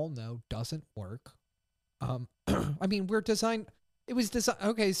all know doesn't work. I mean, it was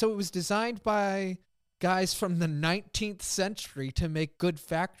designed by guys from the 19th century to make good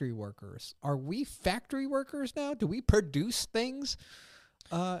factory workers. Are we factory workers now? Do we produce things?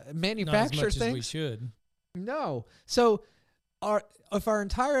 Manufacture Not as much things? as we should. No. So, if our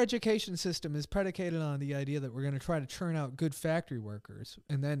entire education system is predicated on the idea that we're going to try to churn out good factory workers,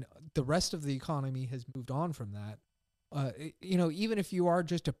 and then the rest of the economy has moved on from that, even if you are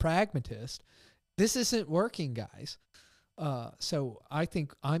just a pragmatist, this isn't working, guys. So I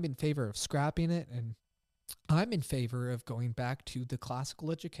think I'm in favor of scrapping it, and I'm in favor of going back to the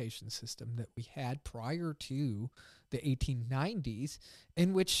classical education system that we had prior to the 1890s,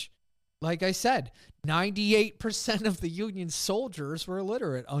 in which like I said, 98% of the Union soldiers were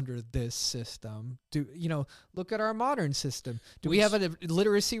illiterate under this system. Look at our modern system. Do we have a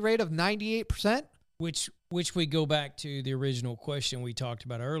literacy rate of 98%? Which we go back to the original question we talked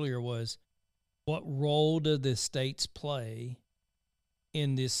about earlier was, what role do the states play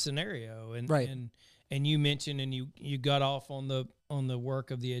in this scenario? And right. And you mentioned, and you got off on the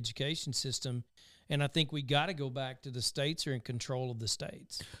work of the education system, and I think we got to go back to the states are in control of the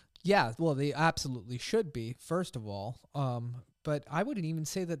states. Yeah, well, they absolutely should be, first of all. But I wouldn't even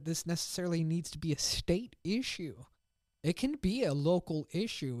say that this necessarily needs to be a state issue. It can be a local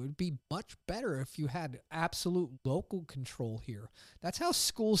issue. It would be much better if you had absolute local control here. That's how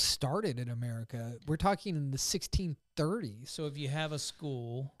schools started in America. We're talking in the 1630s. So if you have a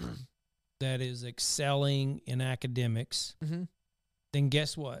school that is excelling in academics, then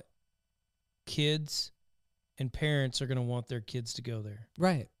guess what? Kids and parents are going to want their kids to go there.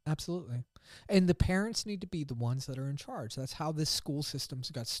 Right, absolutely. And the parents need to be the ones that are in charge. That's how this school systems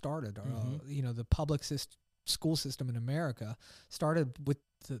got started. The public school system in America started with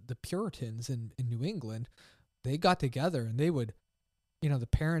the Puritans in New England. They got together and they would, the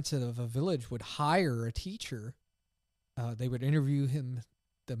parents of a village would hire a teacher. They would interview him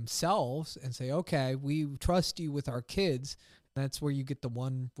themselves and say, okay, we trust you with our kids. That's where you get the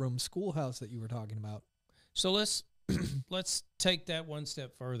one-room schoolhouse that you were talking about. So let's take that one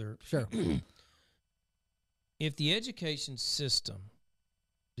step further. Sure. If the education system,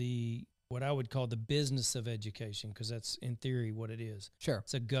 what I would call the business of education, because that's in theory what it is. Sure.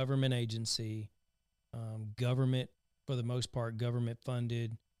 It's a government agency, government, for the most part, government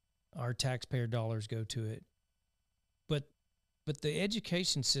funded. Our taxpayer dollars go to it. But the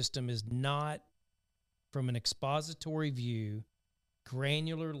education system is not, from an expository view,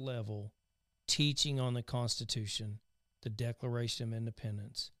 granular level, teaching on the Constitution, the Declaration of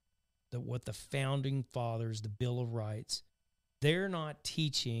Independence, what the Founding Fathers, the Bill of Rights, they're not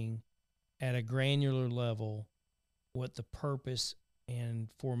teaching at a granular level what the purpose and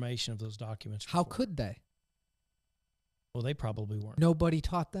formation of those documents were. How for. could they? Well, they probably weren't. Nobody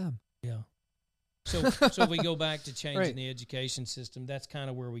taught them. Yeah. So if we go back to changing Right. the education system, that's kind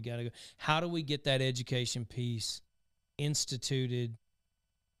of where we got to go. How do we get that education piece instituted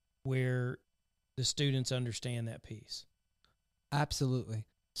where the students understand that piece? Absolutely.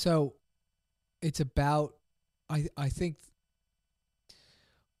 So it's about, I think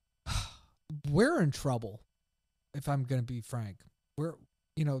we're in trouble, if I'm going to be frank.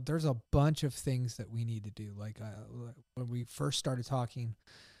 There's a bunch of things that we need to do. Like when we first started talking,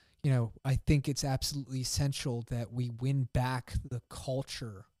 I think it's absolutely essential that we win back the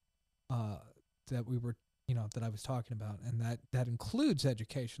culture that we were, that I was talking about. And that includes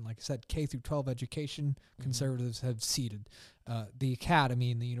education. Like I said, K through 12 education, conservatives have ceded. The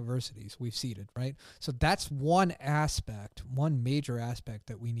academy and the universities, we've ceded, right? So that's one major aspect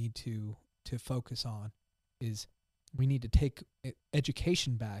that we need to focus on is we need to take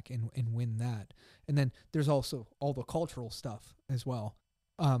education back and win that. And then there's also all the cultural stuff as well,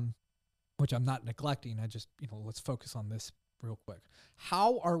 which I'm not neglecting. I just, let's focus on this real quick.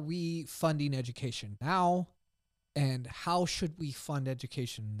 How are we funding education now, and how should we fund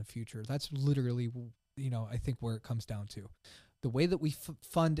education in the future? That's literally, I think where it comes down to. The way that we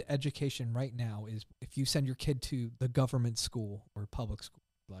fund education right now is if you send your kid to the government school or public school,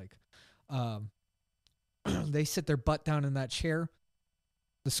 they sit their butt down in that chair,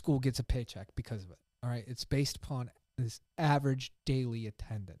 the school gets a paycheck because of it. All right. It's based upon this average daily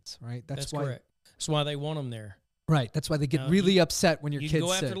attendance, right? That's why, correct. That's why they want them there. Right. That's why they get really upset when your kid's sick. You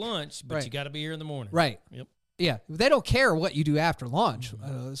can go after lunch, but right. you got to be here in the morning. Right. Yep. Yeah. They don't care what you do after lunch,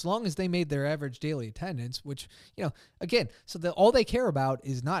 as long as they made their average daily attendance, which, again, so all they care about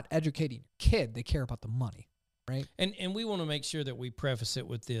is not educating your kid. They care about the money, right? And we want to make sure that we preface it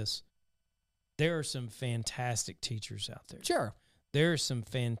with this. There are some fantastic teachers out there. Sure. There are some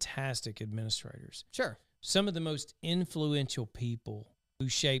fantastic administrators. Sure. Some of the most influential people who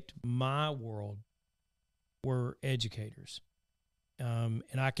shaped my world were educators. And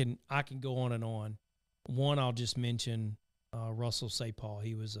I can go on and on. One, I'll just mention Russell St. Paul.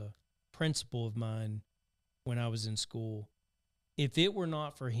 He was a principal of mine when I was in school. If it were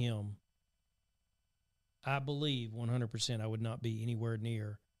not for him, I believe 100% I would not be anywhere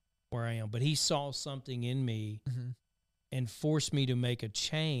near where I am. But he saw something in me and forced me to make a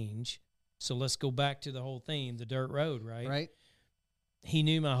change. So let's go back to the whole theme, the dirt road, right? Right. He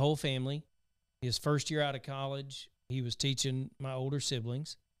knew my whole family. His first year out of college, he was teaching my older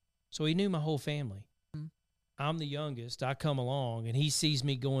siblings. So he knew my whole family. I'm the youngest. I come along, and he sees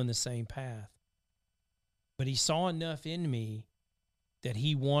me going the same path. But he saw enough in me that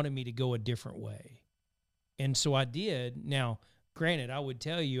he wanted me to go a different way. And so I did. Now, granted, I would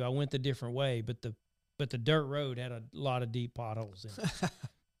tell you I went the different way, but the dirt road had a lot of deep potholes in it.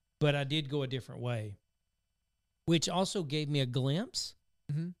 But I did go a different way, which also gave me a glimpse.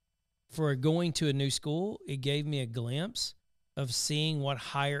 Mm-hmm. For going to a new school, it gave me a glimpse of seeing what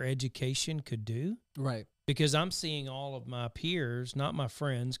higher education could do. Right. Because I'm seeing all of my peers, not my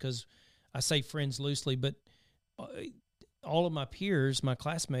friends, because I say friends loosely, but all of my peers, my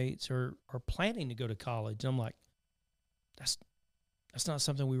classmates are planning to go to college. I'm like, that's not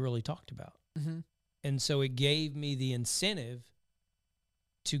something we really talked about. Mm-hmm. And so it gave me the incentive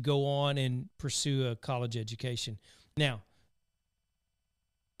to go on and pursue a college education. Now,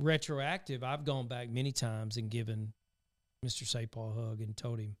 retroactive, I've gone back many times and given Mr. Sapal a hug and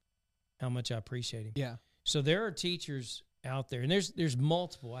told him how much I appreciate him. Yeah. So there are teachers out there, and there's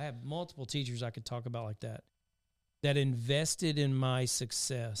multiple. I have multiple teachers I could talk about like that invested in my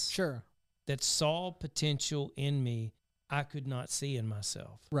success. Sure. That saw potential in me I could not see in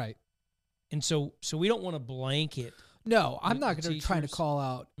myself. Right. And so we don't want to blanket. No, I'm not the going to try to teachers. call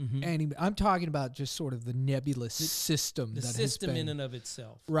out Mhm. any. I'm talking about just sort of the nebulous system. The that system has been, in and of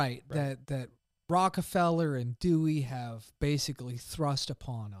itself. right. Right. That Rockefeller and Dewey have basically thrust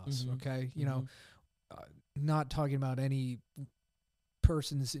upon us. Mhm. Okay, not talking about any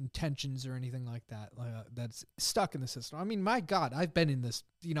person's intentions or anything like that. That's stuck in the system. I mean, my God, I've been in this.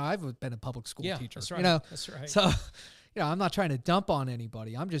 I've been a public school Yeah, teacher. that's right. That's right. So. I'm not trying to dump on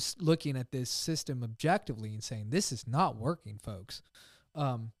anybody. I'm just looking at this system objectively and saying, this is not working, folks.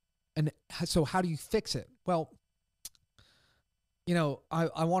 And so how do you fix it? Well,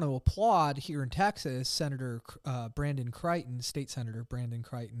 I want to applaud here in Texas, Senator Brandon Creighton, State Senator Brandon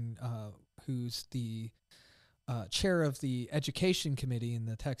Creighton, who's the chair of the Education Committee in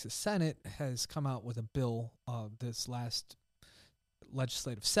the Texas Senate, has come out with a bill this last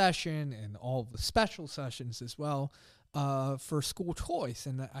legislative session and all of the special sessions as well, for school choice.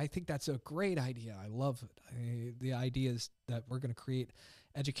 And I think that's a great idea. I love it. The idea is that we're going to create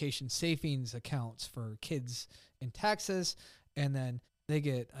education savings accounts for kids in Texas, and then they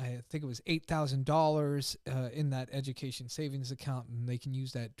get, I think it was $8,000 in that education savings account, and they can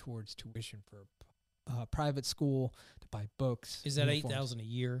use that towards tuition for private school, to buy books. Is that uniforms. $8,000 a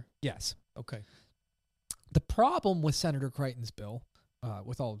year? Yes. Okay. The problem with Senator Creighton's bill,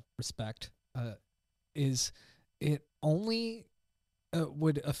 with all respect, is it only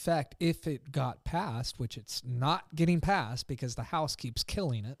would affect, if it got passed, which it's not getting passed because the House keeps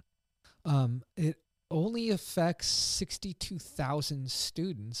killing it, it only affects 62,000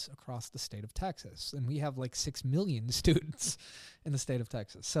 students across the state of Texas. And we have like 6 million students in the state of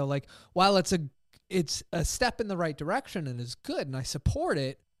Texas. So while it's a step in the right direction and is good, and I support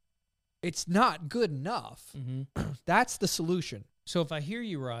it, it's not good enough. Mm-hmm. That's the solution. So if I hear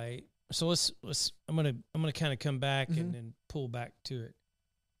you right, so let's I'm gonna kind of come back Mm-hmm. and then pull back to it.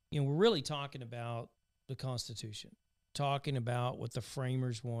 We're really talking about the Constitution, talking about what the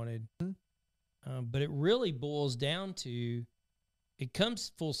framers wanted, but it really boils down to, it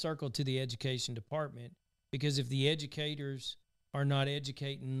comes full circle to the education department, because if the educators are not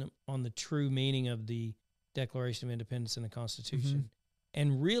educating on the true meaning of the Declaration of Independence and the Constitution,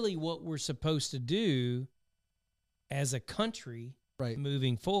 and really what we're supposed to do as a country, Right.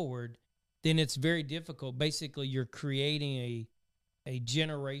 moving forward, then it's very difficult. Basically, you're creating a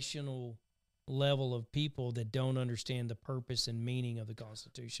generational level of people that don't understand the purpose and meaning of the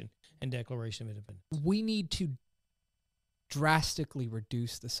Constitution and Declaration of Independence. We need to drastically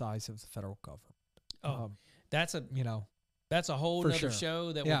reduce the size of the federal government. That's a whole For nother sure.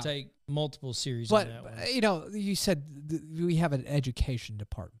 show that Yeah. will take multiple series But, on that one. you said we have an education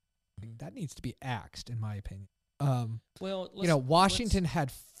department. That needs to be axed, in my opinion. Well, Washington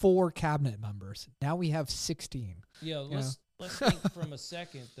had 4 cabinet members. Now we have 16. Let's think from a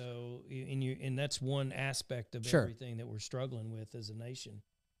second, though, and that's one aspect of Sure. everything that we're struggling with as a nation.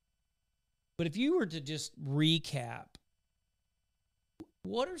 But if you were to just recap,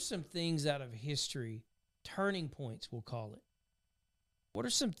 what are some things out of history, turning points, we'll call it? What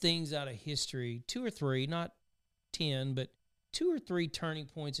are some things out of history, 2 or 3, not 10, but 2 or 3 turning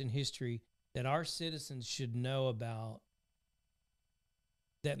points in history that our citizens should know about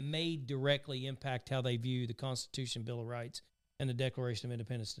that may directly impact how they view the Constitution, Bill of Rights, and the Declaration of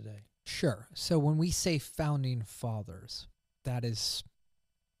Independence today? Sure. So when we say founding fathers, that is,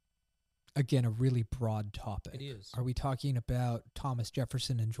 again, a really broad topic. It is. Are we talking about Thomas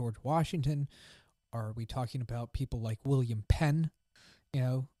Jefferson and George Washington? Are we talking about people like William Penn,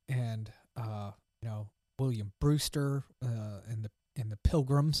 and William Brewster and the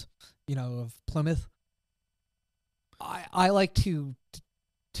Pilgrims, of Plymouth? I like to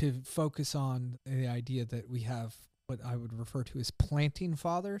focus on the idea that we have what I would refer to as planting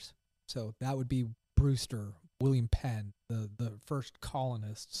fathers. So that would be Brewster, William Penn, the first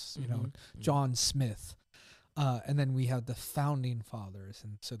colonists, John Smith. And then we have the founding fathers.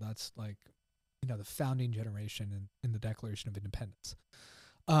 And so that's like, the founding generation in the Declaration of Independence.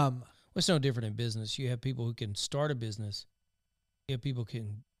 Well, it's no different in business. You have people who can start a business. You have people who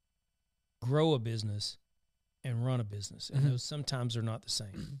can grow a business and run a business. And those sometimes are not the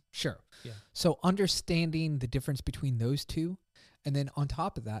same. Sure. Yeah. So understanding the difference between those two. And then on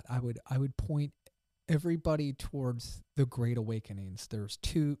top of that, I would point everybody towards the Great Awakenings. There's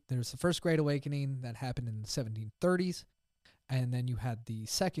the first Great Awakening that happened in the 1730s. And then you had the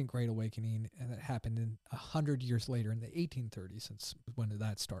second Great Awakening, and that happened 100 years later in the 1830s, since when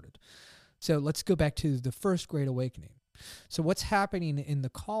that started. So let's go back to the first Great Awakening. So what's happening in the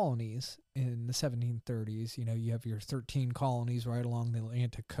colonies in the 1730s? You have your 13 colonies right along the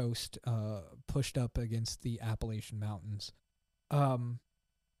Atlantic coast, pushed up against the Appalachian Mountains.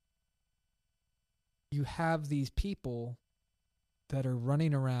 You have these people that are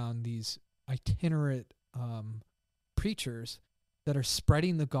running around, these itinerant preachers that are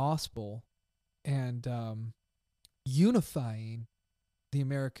spreading the gospel and unifying the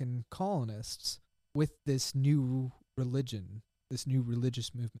American colonists with this new religion, this new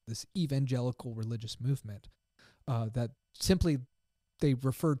religious movement, this evangelical religious movement that simply they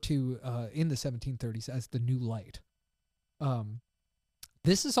referred to in the 1730s as the New Light.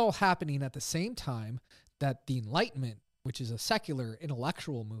 This is all happening at the same time that the Enlightenment, which is a secular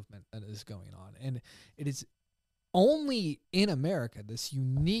intellectual movement that is going on, and it is only in America this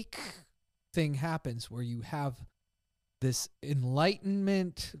unique thing happens where you have this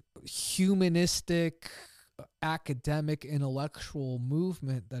Enlightenment, humanistic, academic, intellectual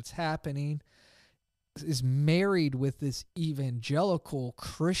movement that's happening is married with this evangelical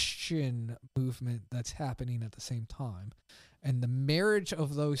Christian movement that's happening at the same time. And the marriage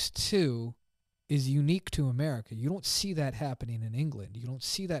of those two is unique to America. You don't see that happening in England. You don't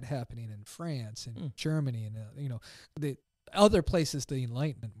see that happening in France and Germany and the other places the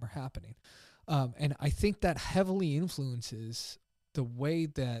Enlightenment were happening. And I think that heavily influences the way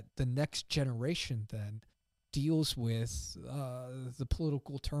that the next generation then deals with the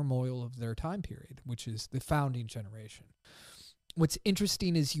political turmoil of their time period, which is the founding generation. What's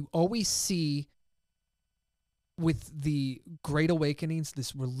interesting is you always see with the Great Awakenings,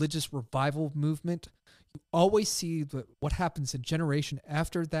 this religious revival movement, you always see that what happens a generation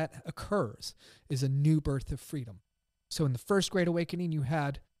after that occurs is a new birth of freedom. So in the first Great Awakening, you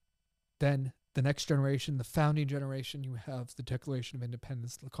had then the next generation, the founding generation, you have the Declaration of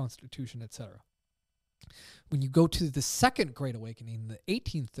Independence, the Constitution, etc. When you go to the second Great Awakening in the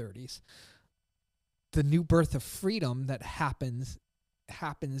 1830s, the new birth of freedom that happens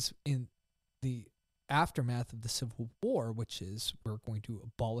in the aftermath of the Civil War, which is we're going to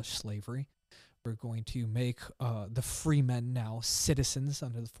abolish slavery. We're going to make the free men now citizens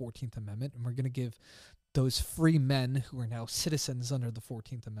under the 14th Amendment, and we're going to give those free men who are now citizens under the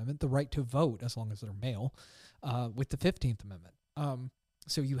 14th Amendment the right to vote as long as they're male with the 15th Amendment.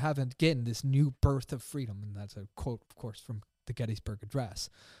 So you have, again, this new birth of freedom, and that's a quote, of course, from the Gettysburg Address.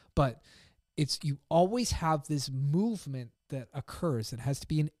 But you always have this movement that occurs. It has to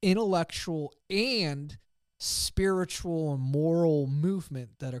be an intellectual and spiritual and moral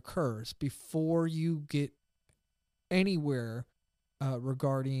movement that occurs before you get anywhere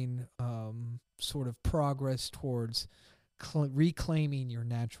regarding sort of progress towards reclaiming your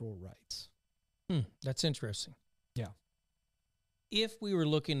natural rights. That's interesting. Yeah. If we were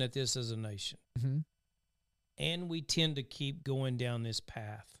looking at this as a nation, and we tend to keep going down this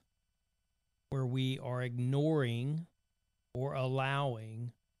path where we are ignoring or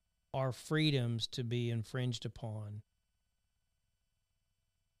allowing our freedoms to be infringed upon,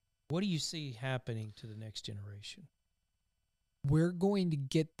 what do you see happening to the next generation? We're going to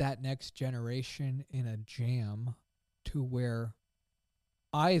get that next generation in a jam to where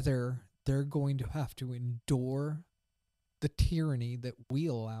either they're going to have to endure the tyranny that we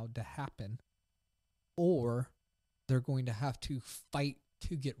allowed to happen, or they're going to have to fight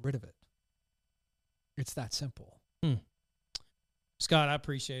to get rid of it. It's that simple. Scott, I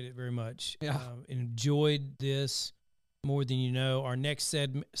appreciate it very much. Yeah. Enjoyed this more than you know. Our next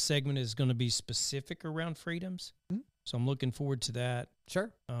segment is going to be specific around freedoms. So I'm looking forward to that.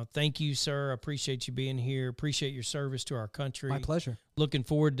 Sure. Thank you, sir. I appreciate you being here. Appreciate your service to our country. My pleasure. Looking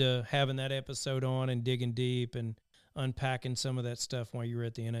forward to having that episode on and digging deep and unpacking some of that stuff while you were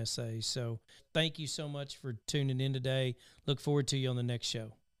at the NSA. So thank you so much for tuning in today. Look forward to you on the next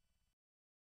show.